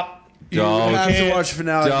 stop. You have to can't- watch the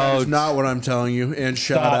finale. That's Don't. not what I'm telling you. And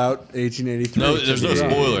shout Stop. out 1883. No, there's no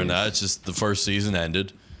spoiler in that. It's just the first season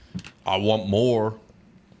ended. I want more.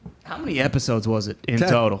 How many episodes was it in 10.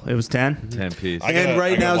 total? It was 10. 10 piece. I And gotta-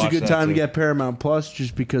 right I gotta now is a watch good that time to too. get Paramount Plus,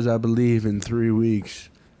 just because I believe in 3 weeks.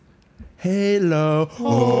 Halo.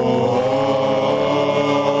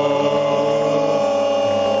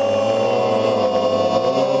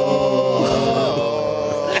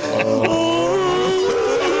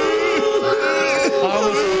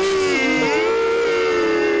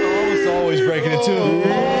 Almost always breaking it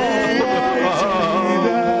too.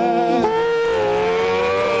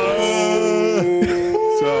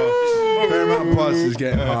 So Paramount Plus is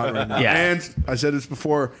getting hot right now. Yeah. And I said this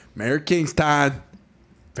before, Mayor Kingstown,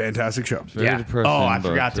 fantastic show. Yeah. depressing, Oh, I but,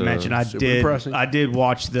 forgot to mention. I super did. depressing. I did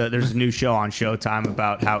watch there's a new show on Showtime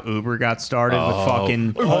about how Uber got started with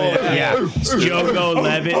fucking. Jogo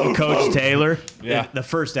Levitt and Coach Taylor. Yeah. The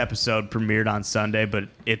first episode premiered on Sunday, but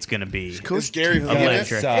it's gonna be. Is Gary Vee in it?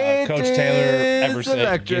 Electric. Coach Taylor ever said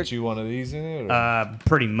electric. get you one of these in it? Or?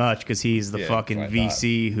 Pretty much because he's the Yeah, fucking that's what I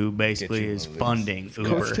VC who basically you is one of these. funding Uber.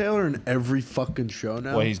 Coach Taylor in every fucking show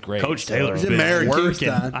now. Well, he's great. Coach Taylor's He's been American working.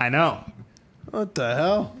 Kingstown. I know. What the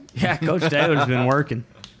hell? Yeah, Coach Taylor's been working.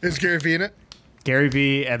 Is Gary Vee in it? Gary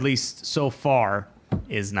Vee, at least so far,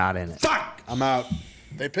 is not in it. Fuck! I'm out.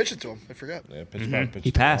 They pitched it to him. I forgot. Yeah, pitch back, pitch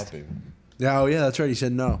He passed. down. Yeah, oh yeah, that's right. He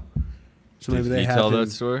said no. So maybe Did they you have tell him. that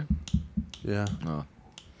story? Yeah. Oh.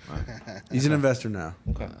 He's an investor now.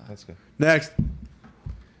 Okay, that's good. Next,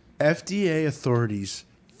 FDA authorities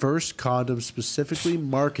first condom specifically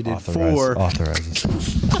marketed for authorizes.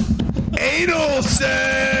 anal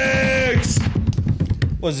sex.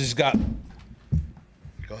 Was this got?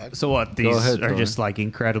 Go ahead. So what? These ahead, are Tony. just like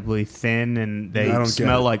incredibly thin, and they I don't get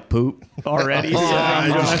smell it. like poop already. I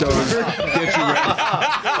just don't get you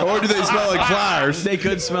ready. Or do they smell like flowers? They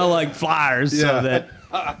could smell like flyers, Yeah. so that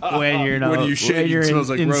when you're When you shit, it you're smells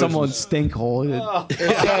in, like in roses. someone's stink hole.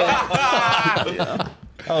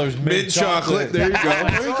 Oh, there's Mint chocolate. There you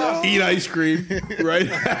go. Eat ice cream. Right?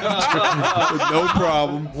 No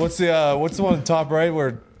problem. What's the one on the top right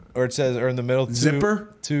where it says or in the middle?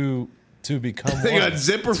 Zipper? To become They one. got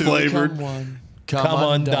zipper flavored. Come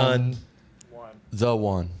undone. The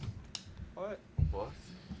one.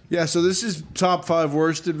 Yeah, so this is top 5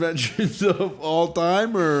 worst inventions of all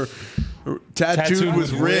time, or tattooed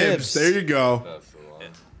with ribs. There you go.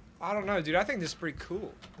 I don't know, dude. I think this is pretty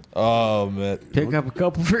cool. Oh man. Pick up a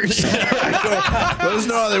couple for yourself. Let us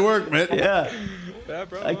know how they work, man. Yeah. Yeah,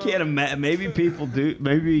 bro. I can't imagine. Maybe people do.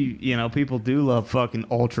 Maybe people do love fucking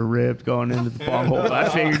ultra ribbed going into the bung hole. I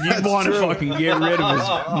figured you'd want to fucking get rid of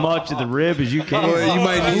as much of the rib as you can. Well, you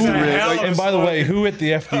might need the rib. Like, And by the way, who at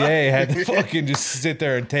the FDA had to fucking just sit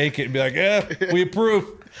there and take it and be like, "Yeah, we approve."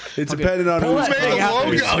 it's dependent on who's Made Thing a out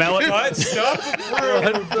there, logo. smell it. What stuff?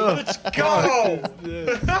 Let's go.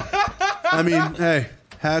 I mean, hey,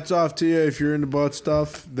 hats off to you if you're into butt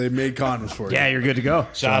stuff. They made condoms for you. Yeah, you're good to go.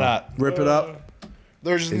 Shout out. Rip it up.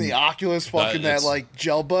 They're just in the Oculus fucking that it's- like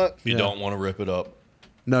gel butt. You don't want to rip it up.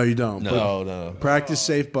 No, you don't. But No, no. practice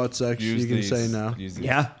safe butt sex. Use you can these. say no. Use these.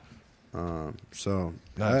 Yeah, So,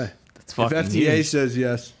 Nice. hey, that's if fucking FDA huge. says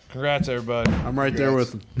yes, Congrats, everybody. I'm right there with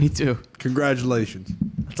them. Me too. Congratulations.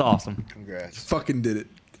 That's awesome. Congrats. Fucking did it.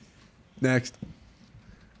 Next.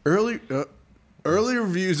 Early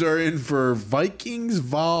reviews are in for Vikings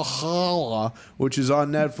Valhalla, which is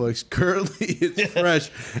on Netflix. Currently, it's fresh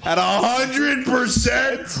at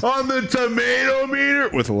 100% on the tomato meter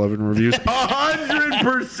with 11 reviews.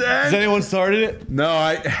 100%. Has anyone started it? No,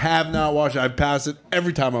 I have not watched it. I pass it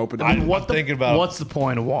every time I open it. I'm thinking about. What's the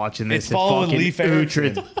point of watching this? It's following if fucking Leif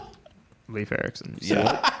Erikson. Leif Erikson.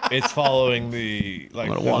 Yeah, it's following the I'm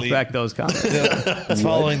gonna walk back those comments. It's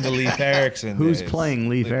following the Leif Erikson. Who's days. playing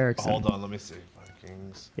Leif Erikson? Hold on, let me see.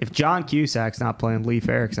 Vikings. If John Cusack's not playing Leif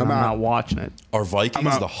Erikson, I'm not watching it. Are Vikings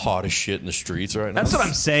out. the hottest shit in the streets right now? That's what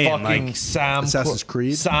I'm saying. Fucking Like, Sam. Assassin's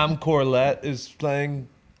Creed? Sam Corlett is playing.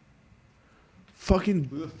 Fucking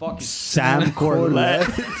Sam Corlett.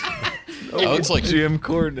 That looks like Jim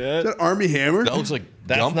Cornette. that Army Hammer. that looks like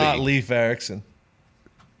That's Gumpy. not Leif Erikson.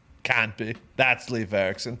 Can't be. That's Leif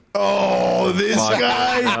Erikson. Oh, this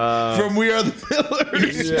guy from We Are the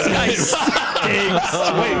Pillars.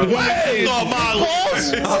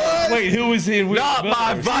 Wait, who was he in? Not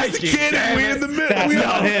my Vikings. Kid, and we in the middle. That's We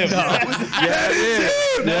not are- him. That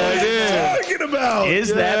is him. Yeah, it is. What are you talking about?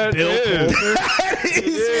 Is that Bill Poulter?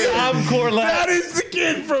 Sam Corlett. That is the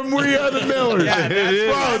kid from We Are the Millers.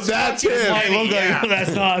 Bro, that's him. Hey, look like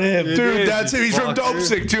that's not him. Dude, that's him. He's from Dope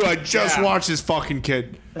Sick, too. I just watched this fucking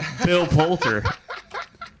kid. Bill Poulter.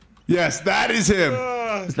 Yes, that is him.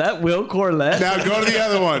 Is that Will Corlett? Now go to the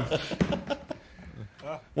other one.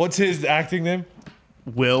 What's his acting name?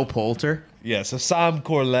 Will Poulter. Yeah, so Sam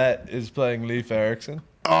Corlett is playing Leif Erikson.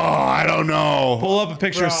 Oh, I don't know. Pull up a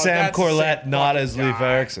picture of Bro, Sam that's the Corlett, same not fucking as Leif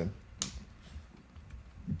guy. Erikson.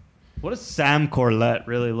 What does Sam Corlett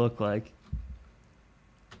really look like?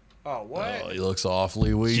 Oh, what? Oh, he looks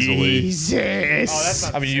awfully weaselly. Jesus. Oh, that's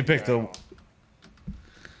not I mean, you picked the.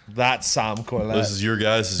 That's Sam Corlett. This is your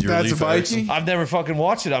guys. This is your That's Leif a Viking? Erikson. I've never fucking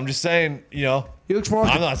watched it. I'm just saying, you know. He looks more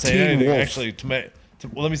like I'm a not saying Teen anything. Wolf. Actually,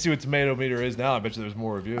 well, let me see what Tomato Meter is now. I bet you there's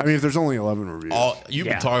more reviews. I mean, if there's only 11 reviews. You've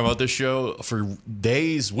Yeah. been talking about this show for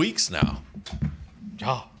days, weeks now.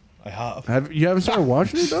 yeah, I have. You haven't started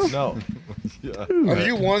watching it, though? No, Are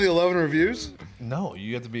you one of the 11 reviews? no,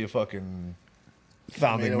 you have to be a fucking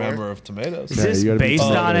founding Tomato member of Tomatoes. Is Yeah, this you gotta be based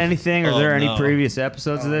on followed. anything? Or are Oh, there any no. previous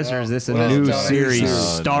episodes of this? Or is this a What else new is on it? series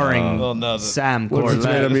starring Well, no, the- Sam What's the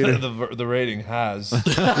tomato Corlett? meter? the rating has. What's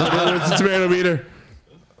the tomato meter?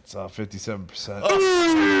 It's 57%.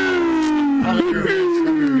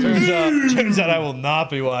 Turns out I will not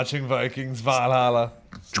be watching Vikings Valhalla.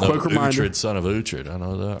 Quick reminder. Uhtred, son of Uhtred. I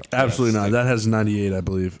know that. Absolutely not. That has 98, I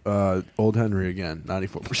believe. Old Henry again,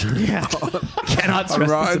 94%. Yeah. Cannot stress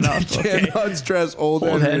this enough. Okay? Cannot stress Old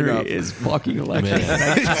Old Henry, Henry enough. is fucking electric.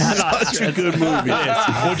 Such a good movie.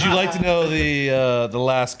 Would you like to know the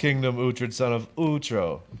Last Kingdom Uhtred, son of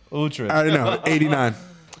Uhtred? I don't know. 89.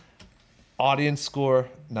 Audience score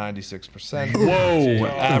 96%. Whoa.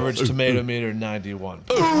 Average tomato meter 91.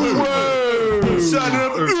 Whoa. Son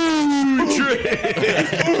of Uhtred.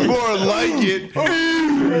 More like it.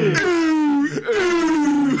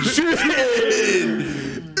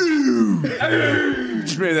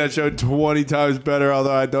 Just made that show 20 times better,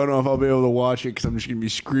 although I don't know if I'll be able to watch it because I'm just going to be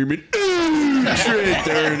screaming. Uhtred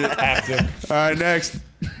during it. All right, next.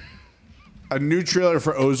 A new trailer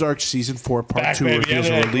for Ozark Season 4 Part Back, 2 baby. reveals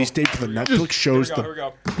Yeah, a yeah. release date for the Netflix shows. Here we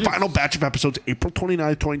go. The final batch of episodes, April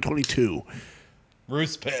 29th, 2022.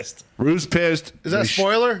 Bruce pissed. Ruth's pissed. Is that a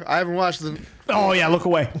spoiler? I haven't watched the. Oh, yeah. Look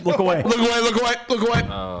away. Look away. Look away, look away, look away.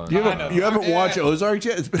 You haven't watched Ozark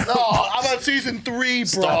yet? It's been Oh, I'm on season 3, bro.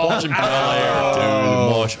 Stop watching Bel Air, dude.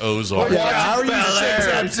 And watch Ozark. How are you 6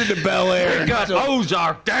 episodes into Bel Air? Got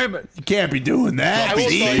Ozark, damn it. You can't be doing that. I will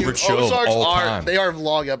B. tell you, favorite show of Ozarks all are time. they are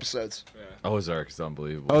long episodes. Ozark is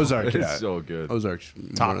unbelievable. Ozark, It's yeah. so good. Ozark's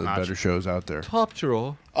Top one of the notch. better shows out there. Top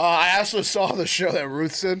draw. I also saw the show that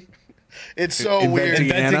Ruth's in. It's so Inventing weird.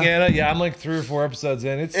 Inventing Anna? Anna? Yeah, I'm like 3 or 4 episodes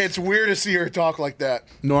in. It's weird to see her talk like that.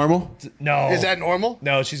 Normal? no. Is that normal?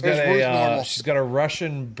 No, she's Or got is Ruth a normal? she's got a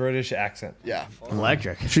Russian British accent. Yeah.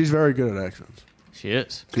 Electric. She's very good at accents. She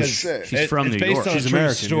is. Shit. She's from it's New based York. on She's a true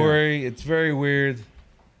American, story. It's very weird.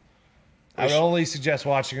 I would only suggest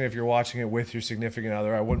watching it if you're watching it with your significant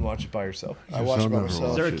other. I wouldn't watch it by yourself. I watched it by never myself.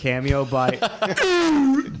 Is there a cameo by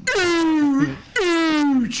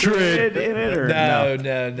Tread. in it or No.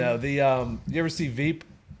 The you ever see Veep?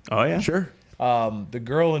 Oh yeah. Sure. The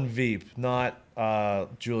girl in Veep, not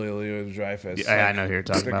Julia Louis-Dreyfus. I know who you're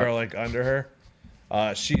talking the about. girl like under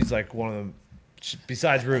her. She's like one of them.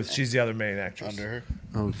 Besides Ruth, she's the other main actress. Under her.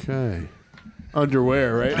 Okay.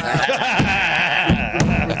 Underwear, right?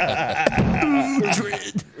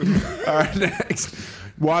 All right, next.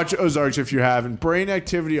 Watch Ozarks if you haven't. Brain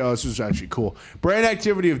activity. Oh, this is actually cool. Brain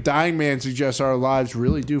activity of dying man suggests our lives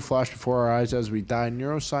really do flash before our eyes as we die.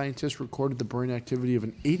 Neuroscientists recorded the brain activity of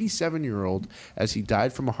an 87-year-old as he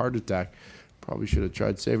died from a heart attack. Probably should have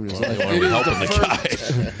tried saving his life. Why are we helping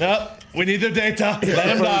the guy? Nope, we need their data.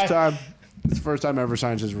 Let them die. It's the first time ever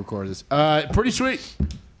scientists recorded this. Pretty sweet.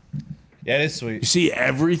 Yeah, it is You sweet. see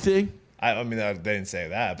everything. I mean, they didn't say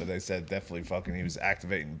that, but they said definitely fucking he was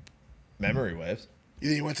activating memory waves. You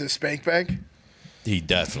think he went to the spank bank? He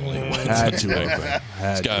definitely went. Had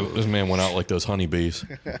to. This man went out like those honeybees.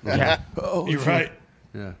 Yeah. You're right.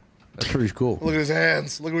 Yeah. That's pretty cool. Look at his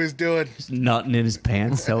hands. Look what he's doing. Just nutting in his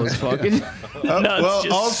pants till his fucking nuts Well,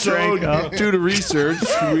 just also, straight up. due to research,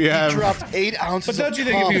 we have. Dropped 8 ounces. But don't you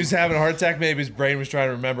think if he was having a heart attack, maybe his brain was trying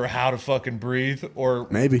to remember how to fucking breathe, or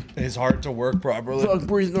Maybe. his heart to work properly? Fuck,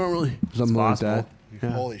 breathe normally. Something like that. Yeah.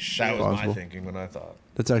 Holy shit! That was my Possible. thinking when I thought.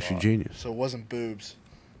 That's actually genius. So it wasn't boobs.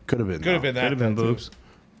 Could have been. Could have though. been that. Could have been though, too. boobs.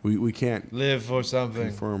 We can't Live for something.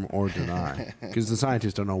 confirm or deny because the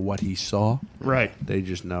scientists don't know what he saw. Right. They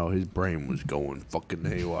just know his brain was going fucking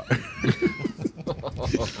haywire.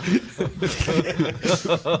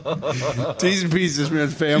 T's and P's, this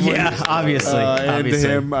man's family. Yeah, obviously. And obviously.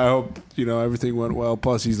 to him, I hope everything went well.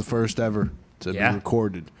 Plus, he's the first ever to Yeah. be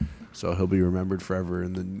recorded, so he'll be remembered forever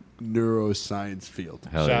in the neuroscience field.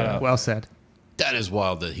 Hell Shout yeah. out. Well said. That is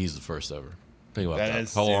wild that he's the first ever. Think about That that.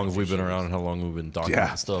 is How long have we seriously been true. around and how long we've been documenting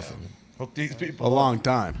Yeah. stuff? Hook these A people. long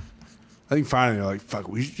time. I think finally they're like, fuck,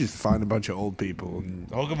 we should just find a bunch of old people and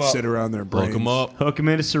Hook 'em up. sit around their brains. Look him up. Hook him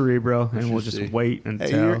into Cerebro, and we'll just see. wait Hey,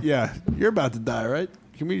 until. you're about to die, right?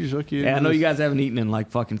 Can we just hook you? Yeah, I into know this? you guys haven't eaten in like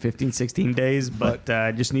fucking 15, 16 days, but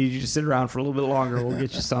I just need you to sit around for a little bit longer. We'll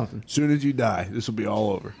get you something. As soon as you die, this will be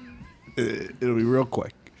all over. It'll be real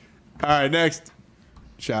quick. All right, next.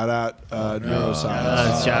 Shout out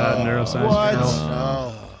Neuroscience. Shout out Neuroscience What? Journal.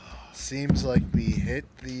 No. Seems like we hit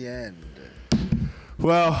the end.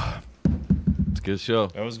 Well, It's a good show.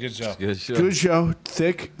 That was a good show. Good show. good show.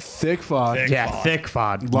 Thick FOD. Thick. Yeah, thick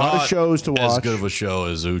fod. A lot of Not shows to As watch. good of a show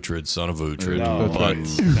as Uhtred, son of Uhtred. No. But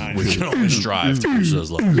Nice. we can only strive to reach those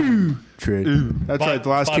levels. That's right. The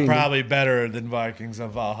Last but Kingdom. probably better than Vikings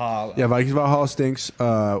of Valhalla. Yeah, Vikings Valhalla stinks.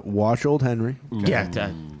 Watch Old Henry. Yeah,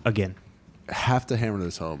 again, Have to hammer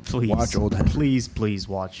this home. please. Watch Old Henry. Please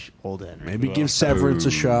watch Old Henry. Maybe give Severance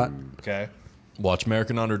a shot. Okay. Watch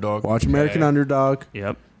American Underdog. Watch American Okay. Underdog.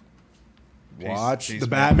 Yep. Watch Peace- the Peacemaker.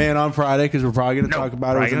 Batman on Friday because we're probably going to Nope. talk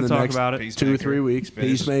about it Probably within gonna the talk next about it. 2 or 3 weeks.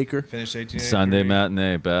 Peacemaker. Finish 18. Sunday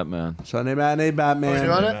matinee, Batman. Sunday matinee Batman.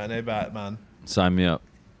 You doing it? Matinee Batman. Sign me up.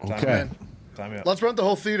 Okay. Time up. Let's rent the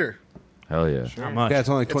whole theater. Hell yeah. How much? Yeah, it's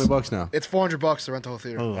only $20 now. It's $400 to rent the whole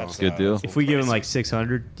theater. That's Good deal. If we give them like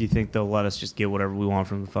 600, do you think they'll let us just get whatever we want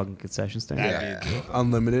from the fucking concession stand? That'd be-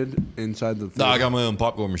 Unlimited inside the No, I got my own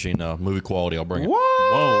popcorn machine now. Movie quality. I'll bring it. Whoa.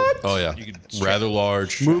 Oh yeah, You could rather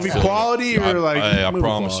large. Movie quality or like I movie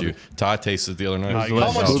promise quality? you. Ty tasted it the other night. you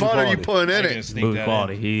How much Movie fun are you quality. putting in I'm gonna it? sneak Movie that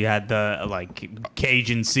quality. in. He had the like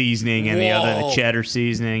Cajun seasoning and the other the Whoa. cheddar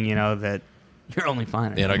seasoning. You know that you're only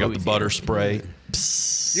finding. And I got the butter spray.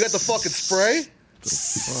 You got the fucking spray?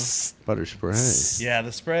 Butter spray. Yeah,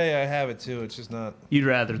 the spray, I have it too. It's just not. You'd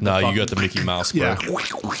rather. No, you got the Mickey Mouse spray. Yeah.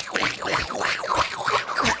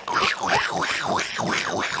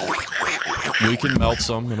 We can melt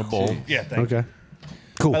some in a bowl. Yeah, thank you. Okay.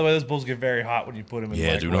 By the way, those bowls get very hot when you put them in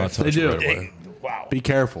Yeah, the do not touch They do. it right away. Wow. Be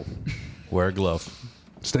careful. Wear a glove.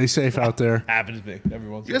 Stay safe out there. Happens to me every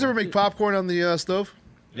once You guys ever make popcorn on the stove?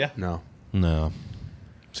 Yeah. No. No.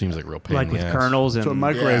 Seems like a real pain like in the with ass. kernels and That's what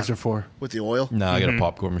microwaves Yeah. are for. With the oil? No, I got a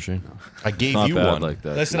popcorn machine. I gave Not you bad one. like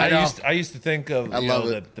that. Listen, I know. I used to think of I you love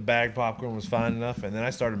know, it. that the bag popcorn was fine enough, and then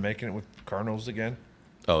I started making it with kernels again.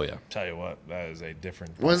 Oh yeah. Tell you what, that is a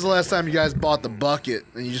different. When's the last time you guys bought the bucket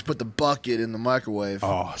and you just put the bucket in the microwave?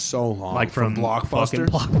 Oh, so long. like from Blockbuster.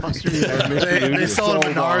 fucking Blockbuster. They sell it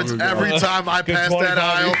at so long Menards. ago. Every time I pass that 25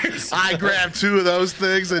 aisle, years. I grab 2 of those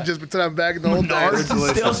things and just pretend I'm back in the whole day.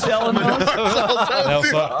 Still selling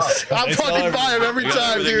those? I'm fucking buy them every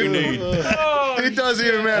time, everything dude. you need. It doesn't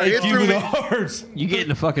even matter. It threw me ours. You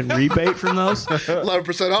getting a fucking rebate from those?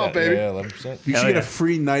 11% off, baby. Yeah, 11%. You Hell should get yeah. a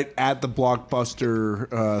free night at the Blockbuster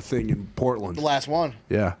thing in Portland. The last one.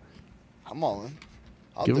 Yeah. I'm all in.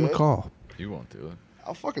 I'll Give do him a it. call. You won't do it.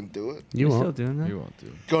 I'll fucking do it. You You still won't. doing that? You won't do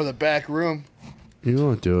it. Go to the back room. You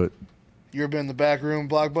won't do it. You ever been in the back room,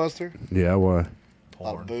 Blockbuster? Yeah, why? A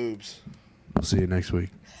lot of boobs. I'll see you next week.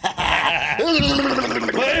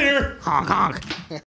 Later. Honk honk.